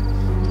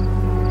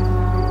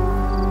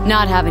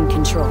 Not having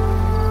control.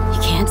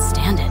 You can't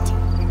stand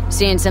it.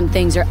 Seeing some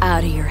things are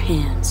out of your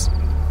hands.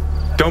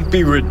 Don't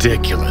be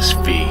ridiculous,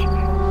 V.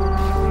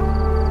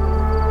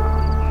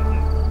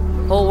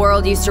 Whole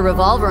world used to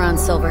revolve around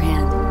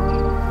Silverhand.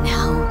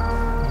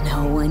 Now,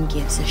 no one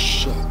gives a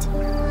shit.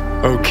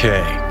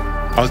 Okay.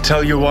 I'll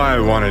tell you why I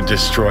want to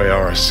destroy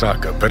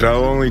Arasaka, but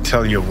I'll only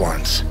tell you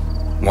once.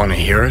 Want to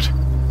hear it?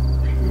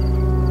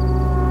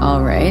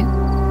 All right.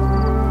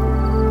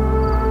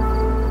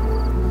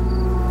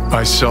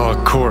 I saw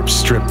a corpse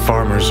strip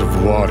farmers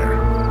of water,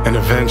 and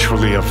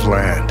eventually of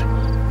land.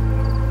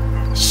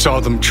 Saw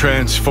them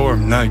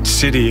transform Night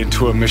City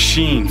into a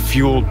machine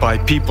fueled by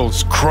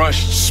people's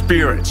crushed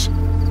spirits,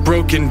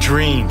 broken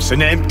dreams,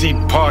 and empty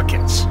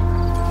pockets.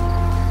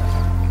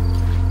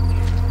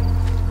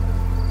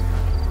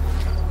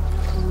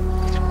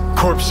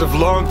 Corps have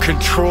long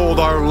controlled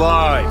our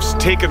lives,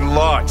 taken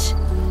lots,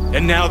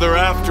 and now they're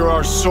after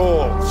our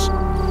souls.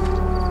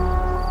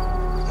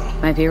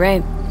 Might be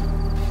right.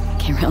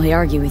 Can't really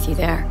argue with you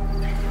there.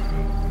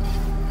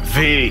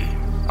 V,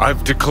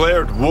 I've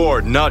declared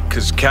war not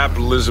because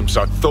capitalism's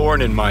a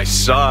thorn in my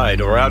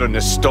side or out of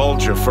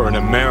nostalgia for an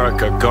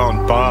America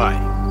gone by.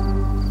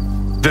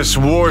 This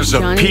war's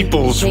a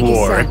people's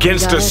war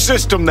against a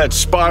system that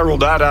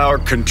spiraled out of our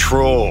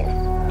control.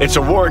 It's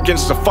a war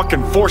against the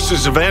fucking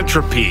forces of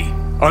entropy.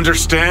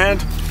 Understand?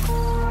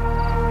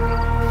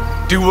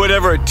 Do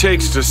whatever it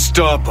takes to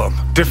stop them,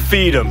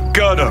 defeat them,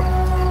 gut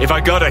them. If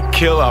I gotta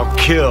kill, I'll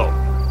kill.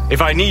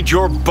 If I need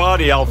your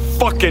body, I'll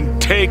fucking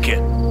take it.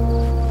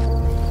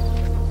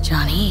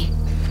 Johnny.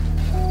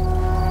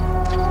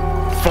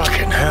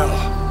 Fucking hell.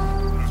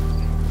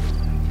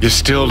 You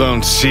still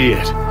don't see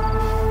it,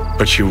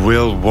 but you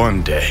will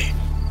one day.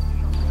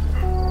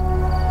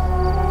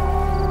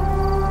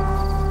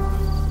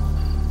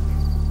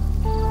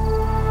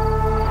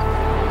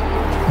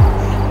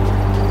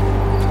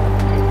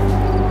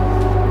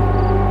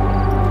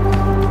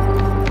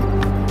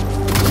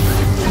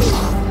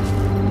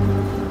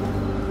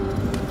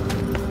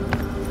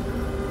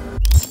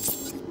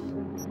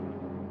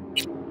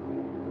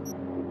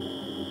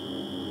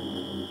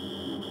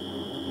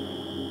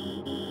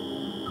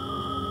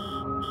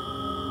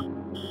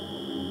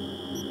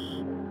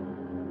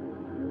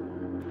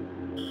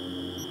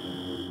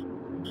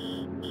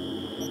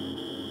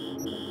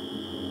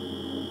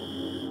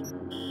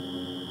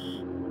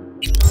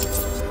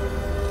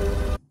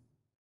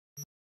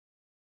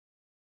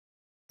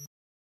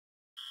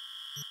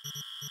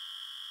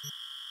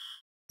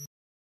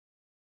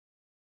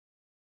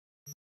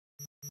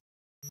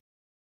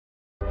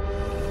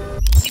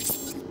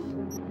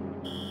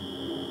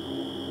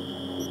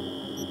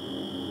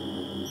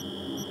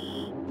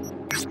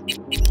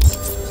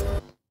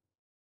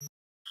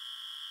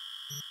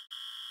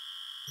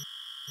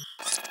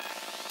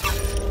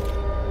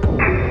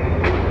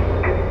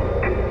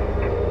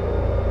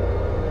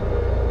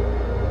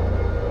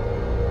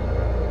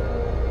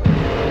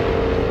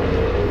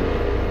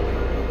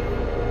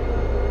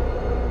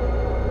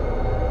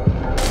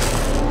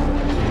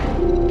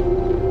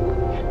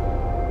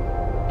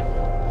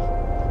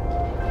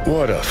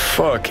 What a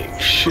fucking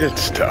shit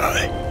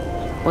sty.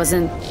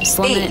 Wasn't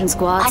slumming it in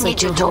squats I like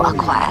need you your to whole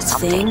acquire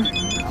something.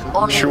 thing?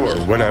 Only Sure,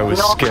 me, when I was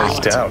no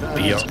skezzed client. out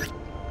beyond...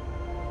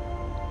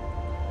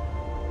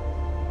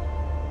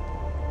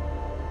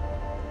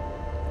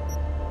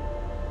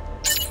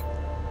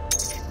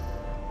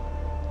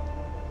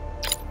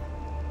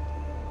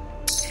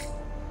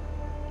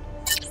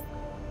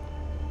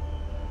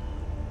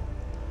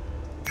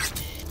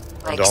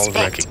 all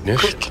Expect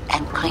recognition. quick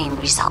and clean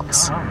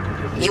results.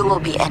 You will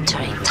be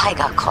entering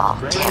Tiger Claw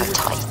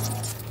territory.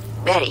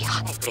 Very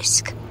high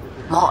risk.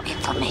 More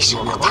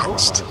information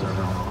attached.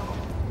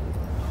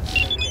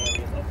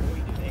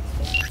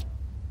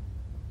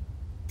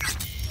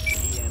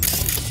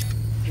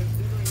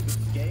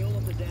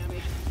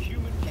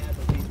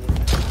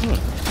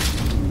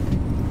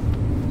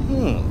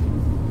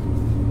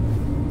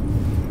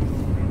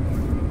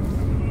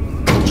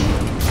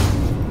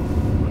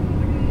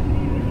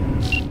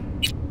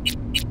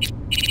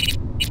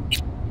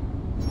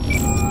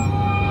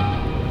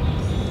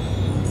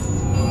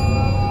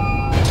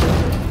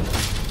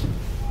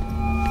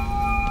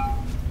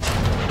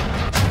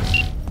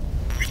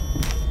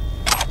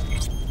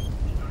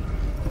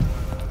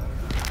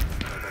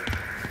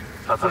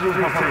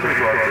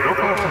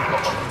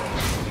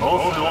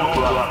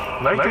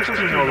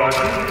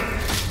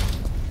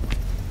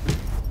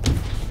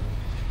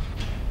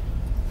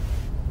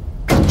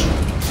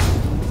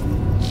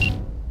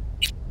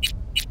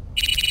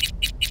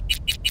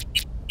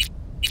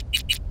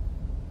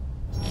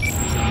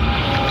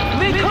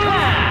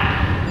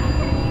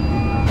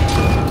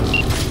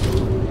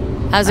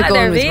 How's it Hi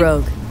going there, with V.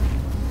 Rogue?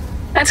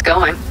 It's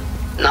going.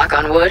 Knock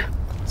on wood.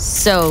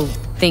 So,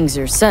 things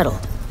are settled.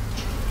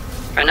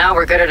 For now,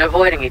 we're good at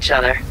avoiding each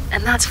other,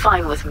 and that's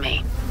fine with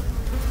me.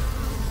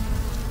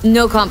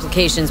 No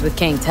complications with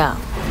Kang Tao.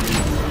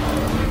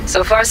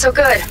 So far, so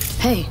good.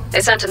 Hey.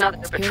 They sent another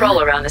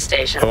patrol around the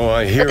station. Oh,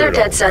 I hear But they're it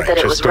dead all set right. that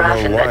it Just was don't know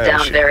Dhafin why that I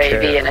downed should their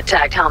AV care. and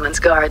attacked Hellman's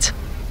guards.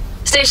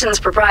 Station's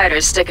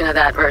proprietor's sticking to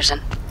that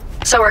version.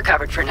 So we're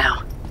covered for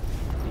now.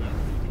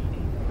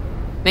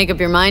 Make up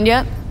your mind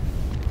yet?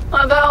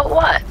 About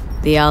what?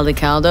 The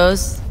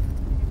Aldecaldos?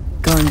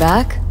 Going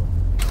back?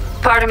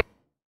 Part of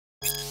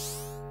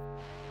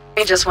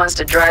me just wants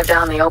to drive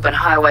down the open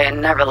highway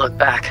and never look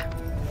back.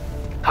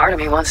 Part of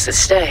me wants to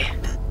stay.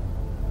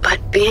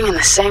 But being in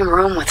the same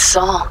room with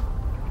Saul...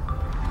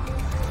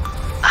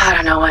 I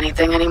don't know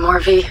anything anymore,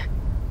 V.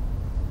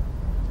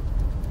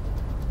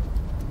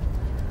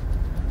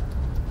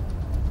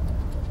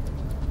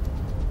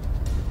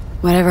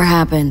 Whatever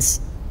happens,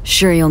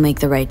 sure you'll make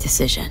the right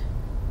decision.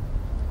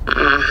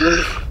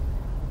 Mm-hmm.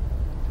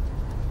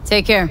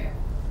 Take care.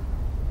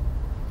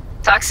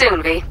 Talk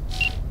soon, V.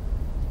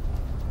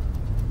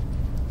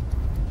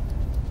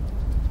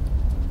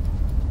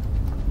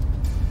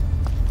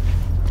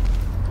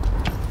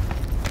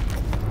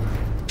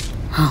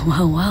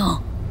 Oh,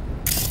 well.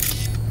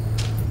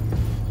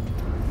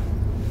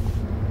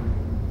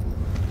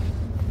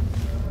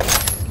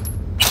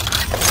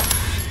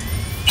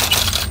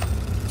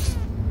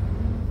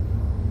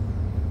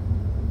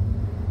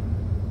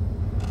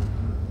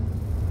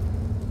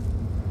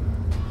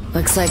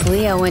 Looks like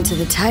Leo went to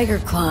the Tiger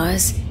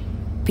Claws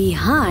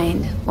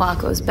behind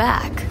Waco's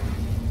back.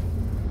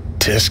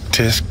 Tisk,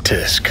 tisk,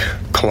 tisk.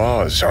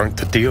 Claws aren't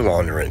the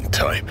deal-honoring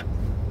type.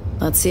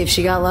 Let's see if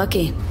she got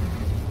lucky.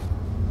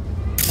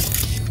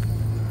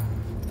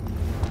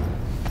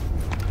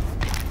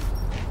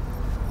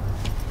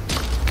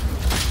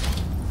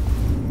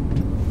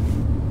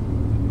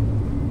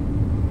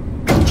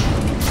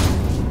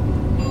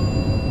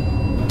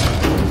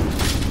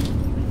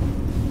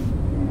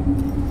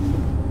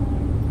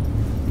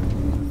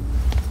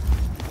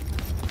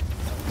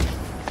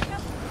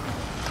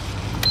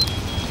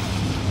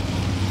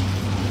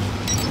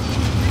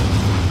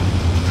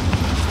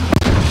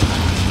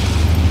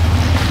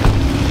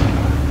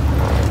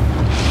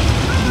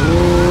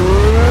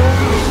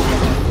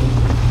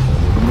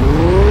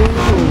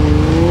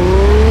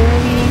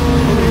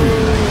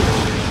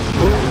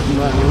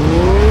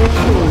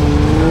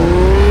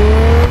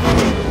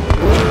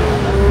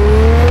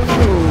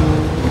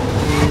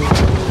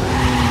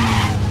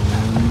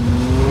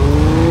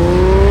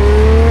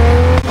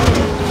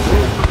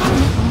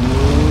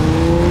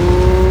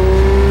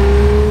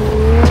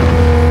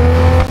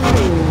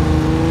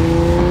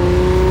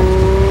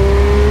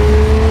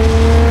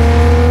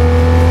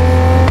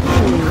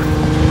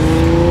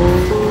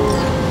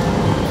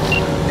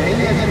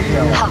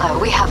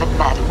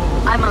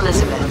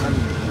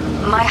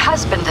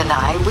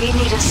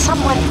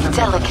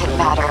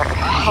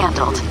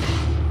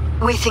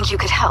 Think you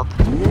could help?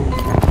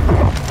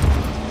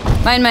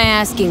 Mind my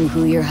asking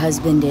who your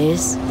husband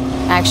is?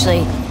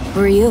 Actually,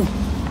 who are you?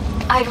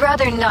 I'd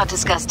rather not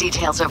discuss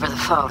details over the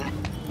phone.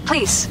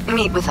 Please,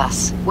 meet with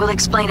us. We'll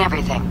explain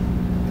everything.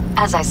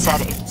 As I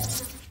said,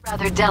 it's a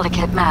rather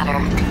delicate matter.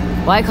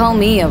 Why call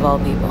me, of all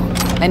people?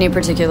 Any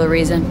particular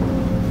reason?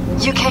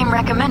 You came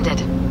recommended.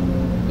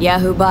 Yeah,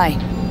 who by?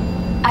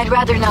 I'd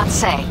rather not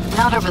say.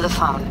 Not over the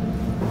phone.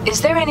 Is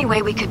there any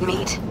way we could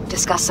meet,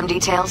 discuss some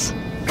details?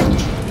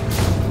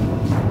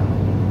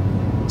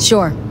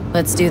 Sure,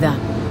 let's do that.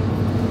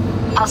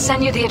 I'll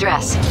send you the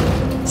address.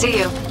 See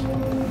you.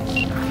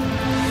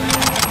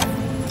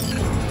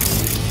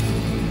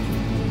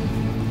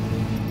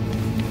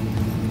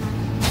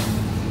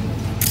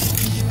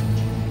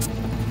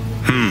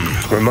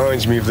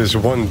 Reminds me of this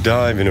one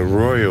dive in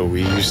Arroyo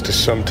we used to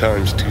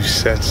sometimes do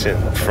sets in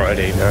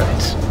Friday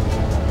nights.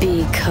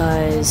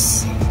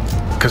 Because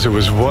it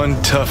was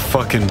one tough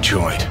fucking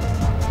joint.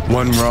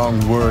 One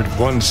wrong word,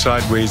 one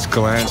sideways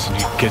glance, and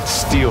you'd get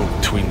steel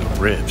between the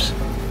ribs.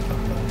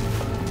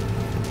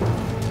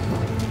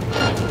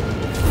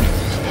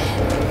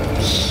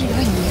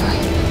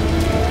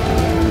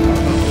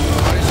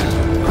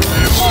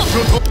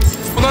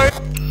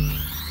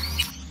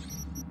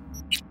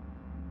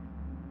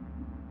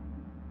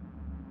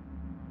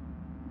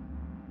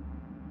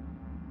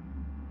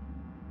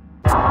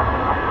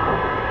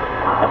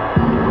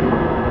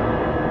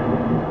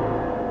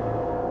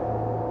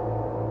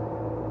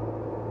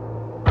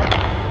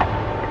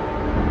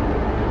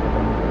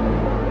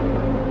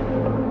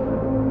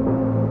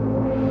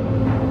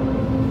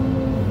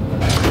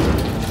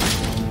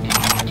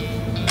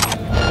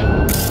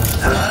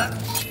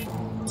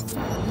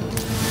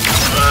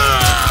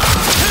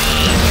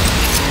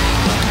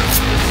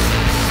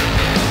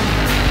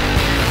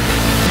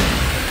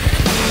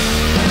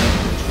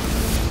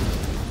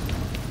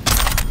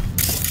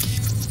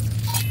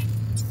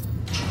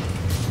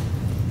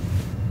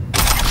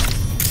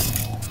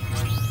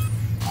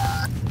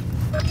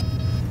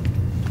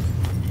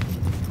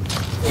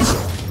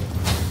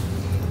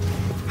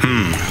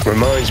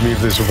 Reminds me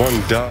of this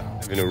one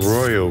dive in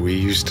Arroyo we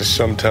used to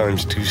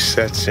sometimes do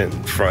sets in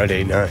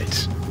Friday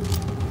nights.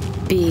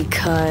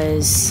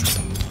 Because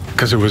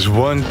it was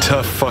one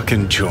tough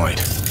fucking joint.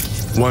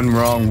 One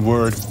wrong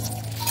word,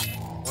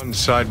 one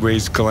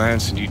sideways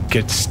glance, and you'd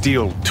get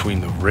steel between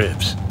the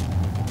ribs.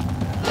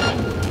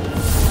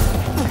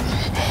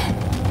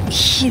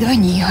 ひどい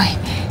匂い。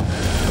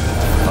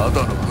た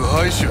だの腐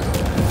敗臭だ。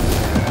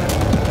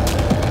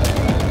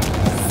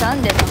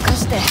酸で溶か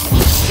して流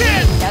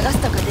す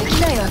とかで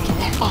きないわけ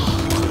ね。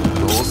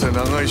どうせ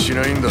長いし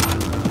ないんだ。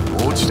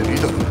落ちていい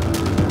だろ。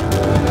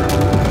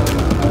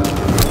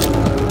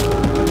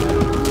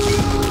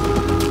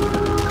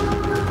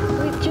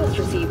We've just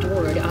received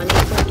word on a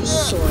breaking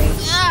story.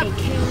 A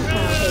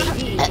Cantal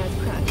AV has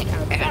crashed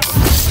outside.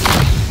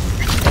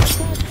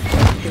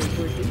 Passengers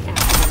were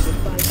deactivated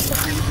by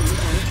sudden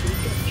on-street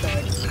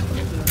discharge.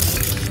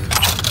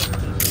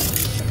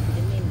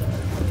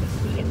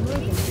 The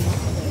emergency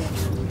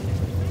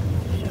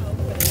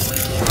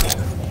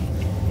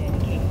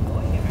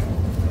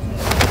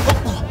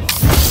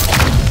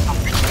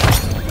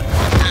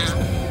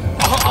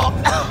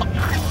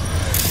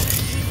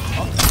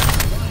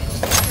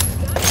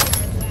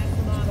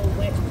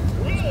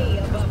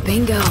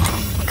bingo.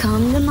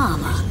 Come to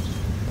mama.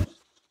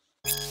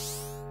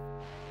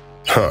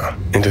 Huh.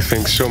 And to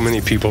think so many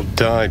people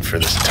died for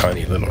this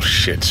tiny little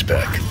shit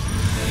speck.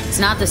 It's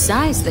not the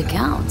size that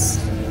counts.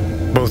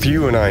 Both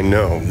you and I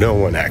know no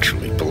one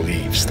actually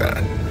believes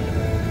that.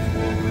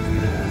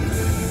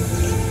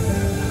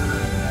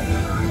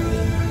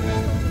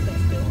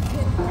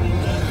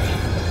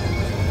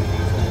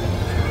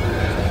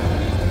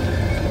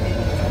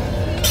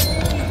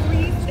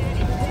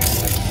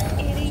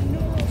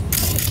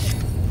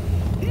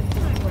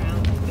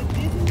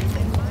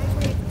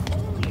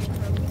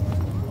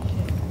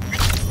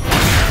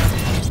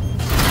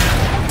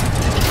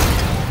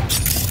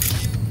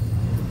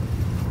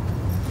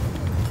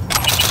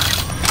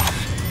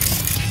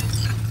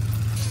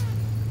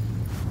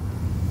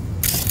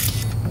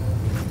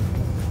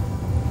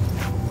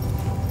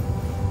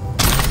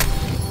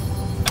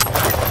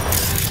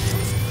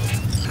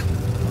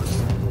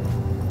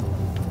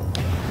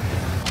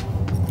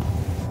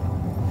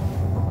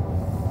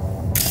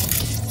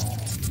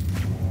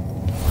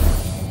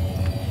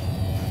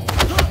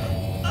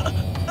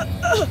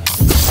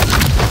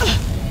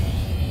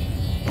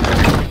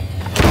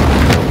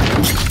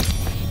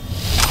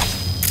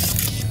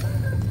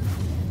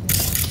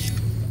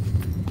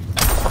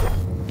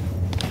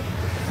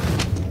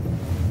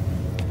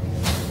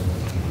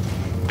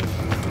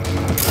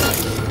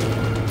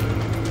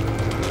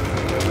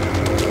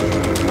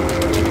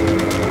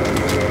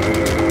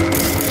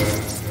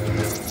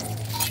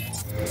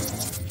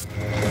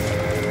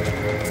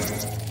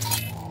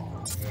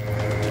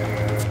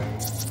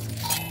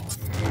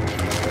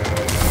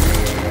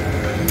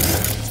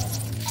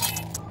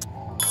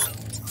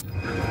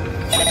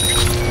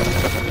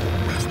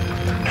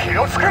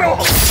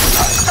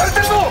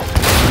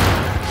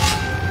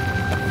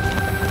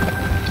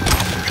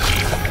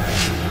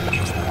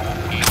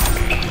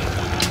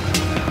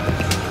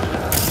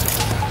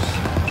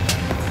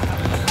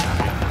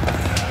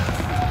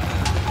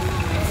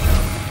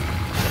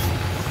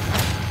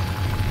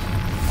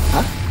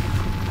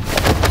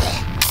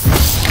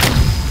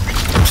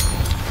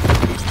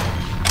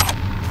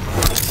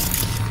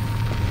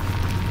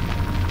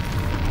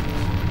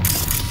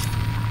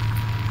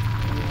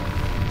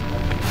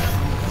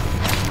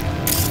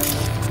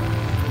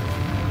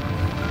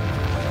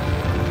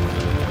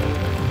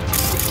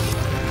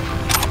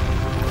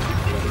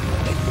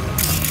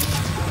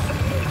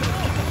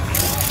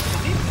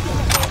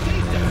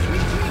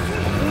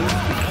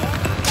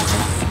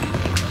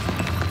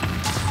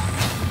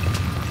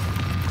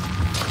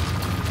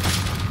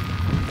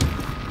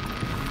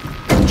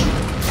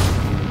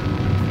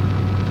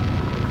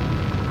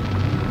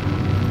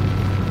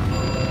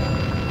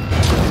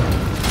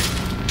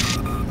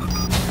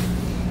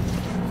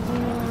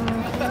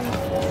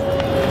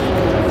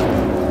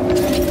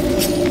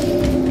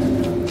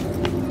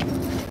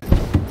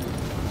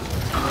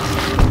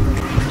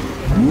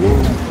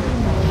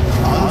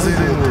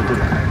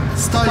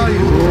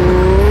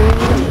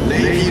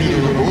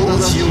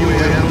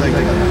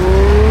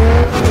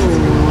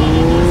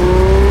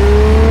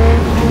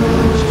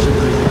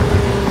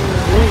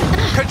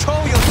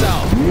 Control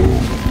yourself!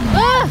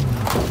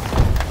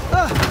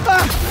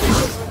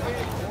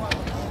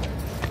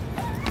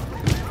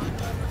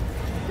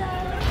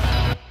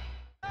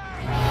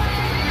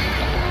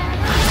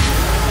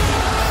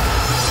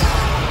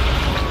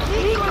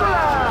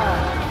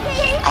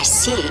 I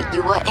see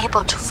you were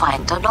able to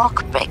find the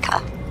lock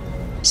breaker.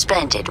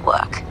 Splendid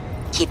work.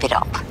 Keep it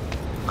up.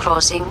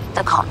 Closing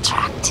the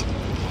contract.